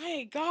now.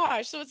 My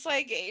gosh. So it's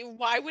like,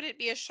 why would it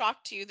be a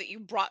shock to you that you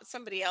brought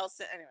somebody else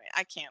in? Anyway,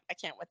 I can't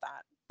with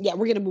that. Yeah,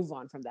 we're gonna move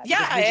on from that Yeah,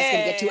 because yeah, we're just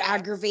gonna yeah, get yeah, too yeah.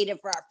 aggravated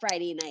for our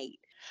Friday night.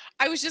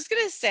 I was just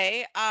gonna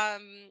say,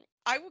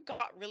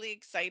 got really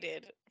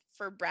excited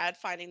for Brad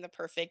finding the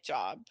perfect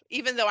job,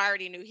 even though I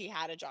already knew he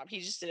had a job. He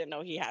just didn't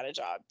know he had a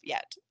job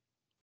yet.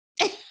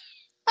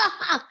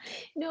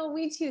 No,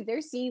 me too. Their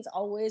scenes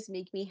always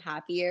make me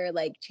happier.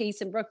 Like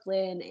Chase and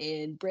Brooklyn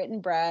and Britt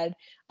and Brad.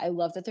 I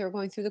love that they were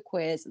going through the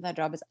quiz. That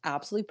job is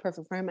absolutely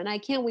perfect for him. And I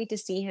can't wait to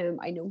see him.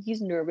 I know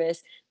he's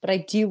nervous, but I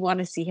do want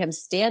to see him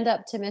stand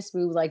up to Miss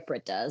Wu like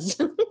Britt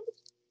does.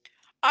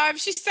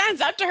 She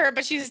stands up to her,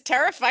 but she's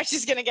terrified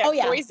she's gonna Oh get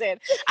yeah. poisoned.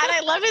 And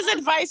I love his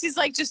advice. He's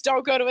like, just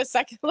don't go to a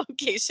second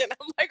location.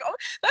 I'm like, oh,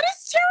 that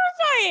is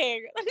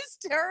terrifying. That is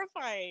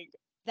terrifying.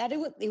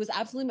 It was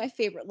absolutely my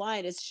favorite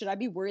line is should I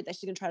be worried that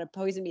she's gonna try to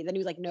poison me? Then he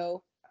was like,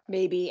 no,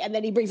 maybe. And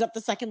then he brings up the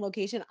second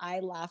location. I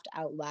laughed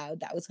out loud.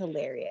 That was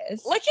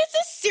hilarious. Like, it's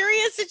a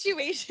serious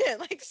situation,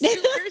 like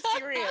super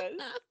serious.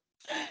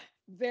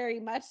 Very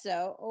much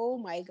so. Oh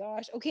my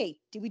gosh. Okay,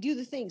 did we do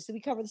the things? Did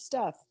we cover the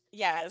stuff?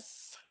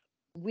 Yes.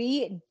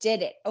 We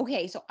did it.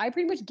 Okay, so I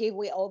pretty much gave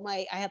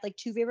away I had like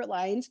two favorite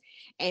lines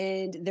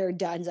and they're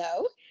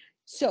donezo.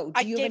 So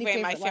I do you have gave any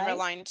away my favorite favorite lines?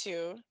 line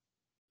too.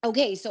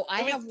 Okay, so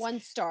I It was have one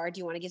star. Do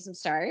you want to give some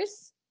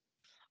stars?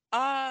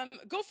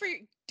 go for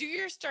do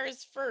your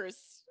stars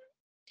first.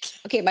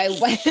 Okay, my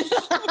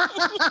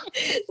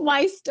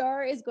my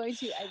star is going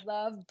to I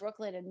love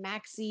Brooklyn and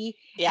Maxie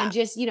and Yeah.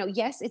 just,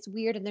 yes, it's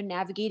weird and they're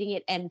navigating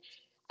it and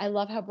I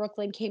love how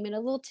Brooklyn came in a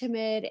little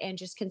timid and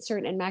just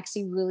concerned and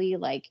Maxie really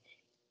like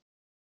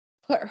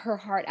put her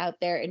heart out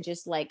there and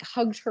just like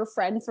hugged her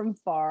friend from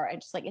far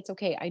and just like it's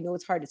okay. I know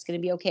it's hard. It's going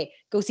to be okay.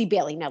 Go see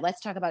Bailey. Now let's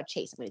talk about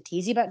Chase. I'm going to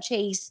tease you about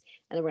Chase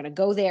and then we're going to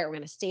go there. We're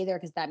going to stay there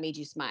because that made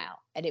you smile.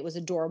 And it was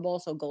adorable,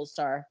 so gold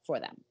star for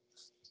them.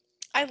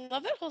 I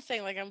love that whole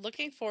thing. Like, I'm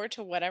looking forward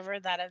to whatever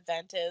that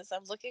event is.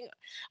 I'm looking,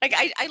 like,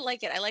 I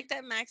like it. I like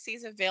that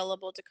Maxie's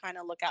available to kind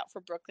of look out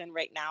for Brooklyn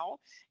right now.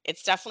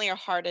 It's definitely a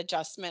hard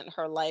adjustment in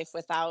her life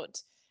without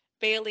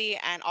Bailey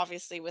and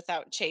obviously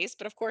without Chase.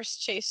 But of course,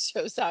 Chase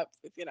shows up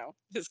with,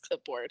 his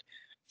clipboard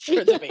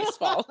for the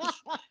baseball.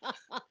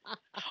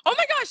 Oh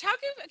my gosh, how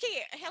can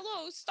okay,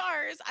 hello,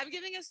 stars. I'm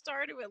giving a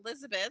star to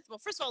Elizabeth. Well,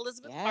 first of all,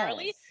 Elizabeth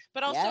Farley, Yes.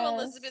 but also Yes.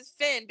 Elizabeth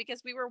Finn,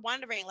 because we were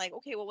wondering, like,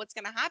 okay, well, what's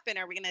gonna happen?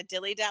 Are we gonna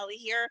dilly-dally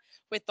here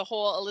with the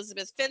whole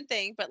Elizabeth Finn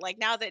thing? But like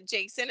now that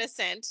Jake's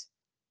innocent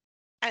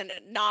and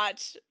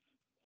not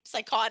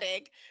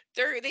psychotic,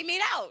 they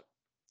made out.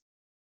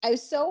 I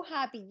was so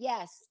happy.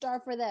 Yes. Star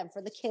for them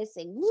for the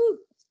kissing. Woo.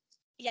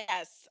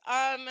 Yes.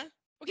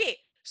 Okay,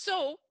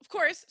 so of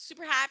course,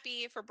 super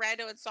happy for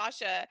Brando and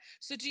Sasha.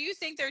 So do you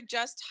think they're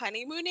just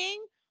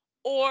honeymooning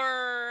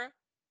or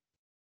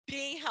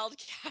being held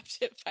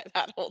captive by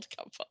that old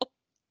couple?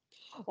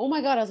 Oh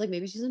my God. I was like,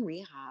 maybe she's in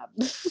rehab.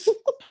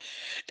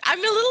 I'm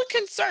a little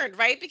concerned,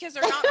 right? Because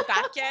they're not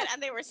back yet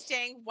and they were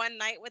staying one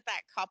night with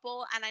that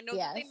couple and I know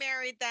that they Yes.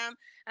 married them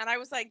and I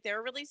was like,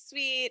 they're really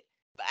sweet.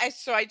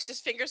 So I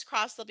just fingers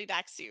crossed they'll be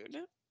back soon.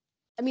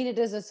 I mean, it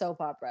is a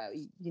soap opera.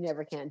 You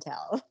never can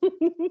tell.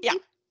 Yeah.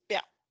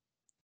 Yeah.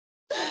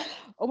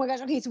 Oh my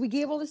gosh. Okay. So we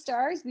gave all the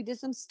stars. We did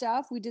some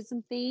stuff. We did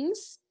some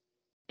things.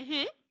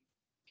 Hmm.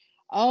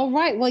 All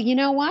right. Well, you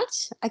know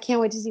what? I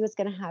can't wait to see what's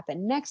going to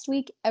happen next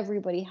week.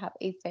 Everybody have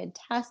a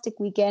fantastic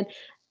weekend.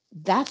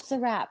 That's a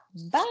wrap.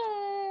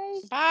 Bye.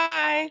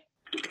 Bye.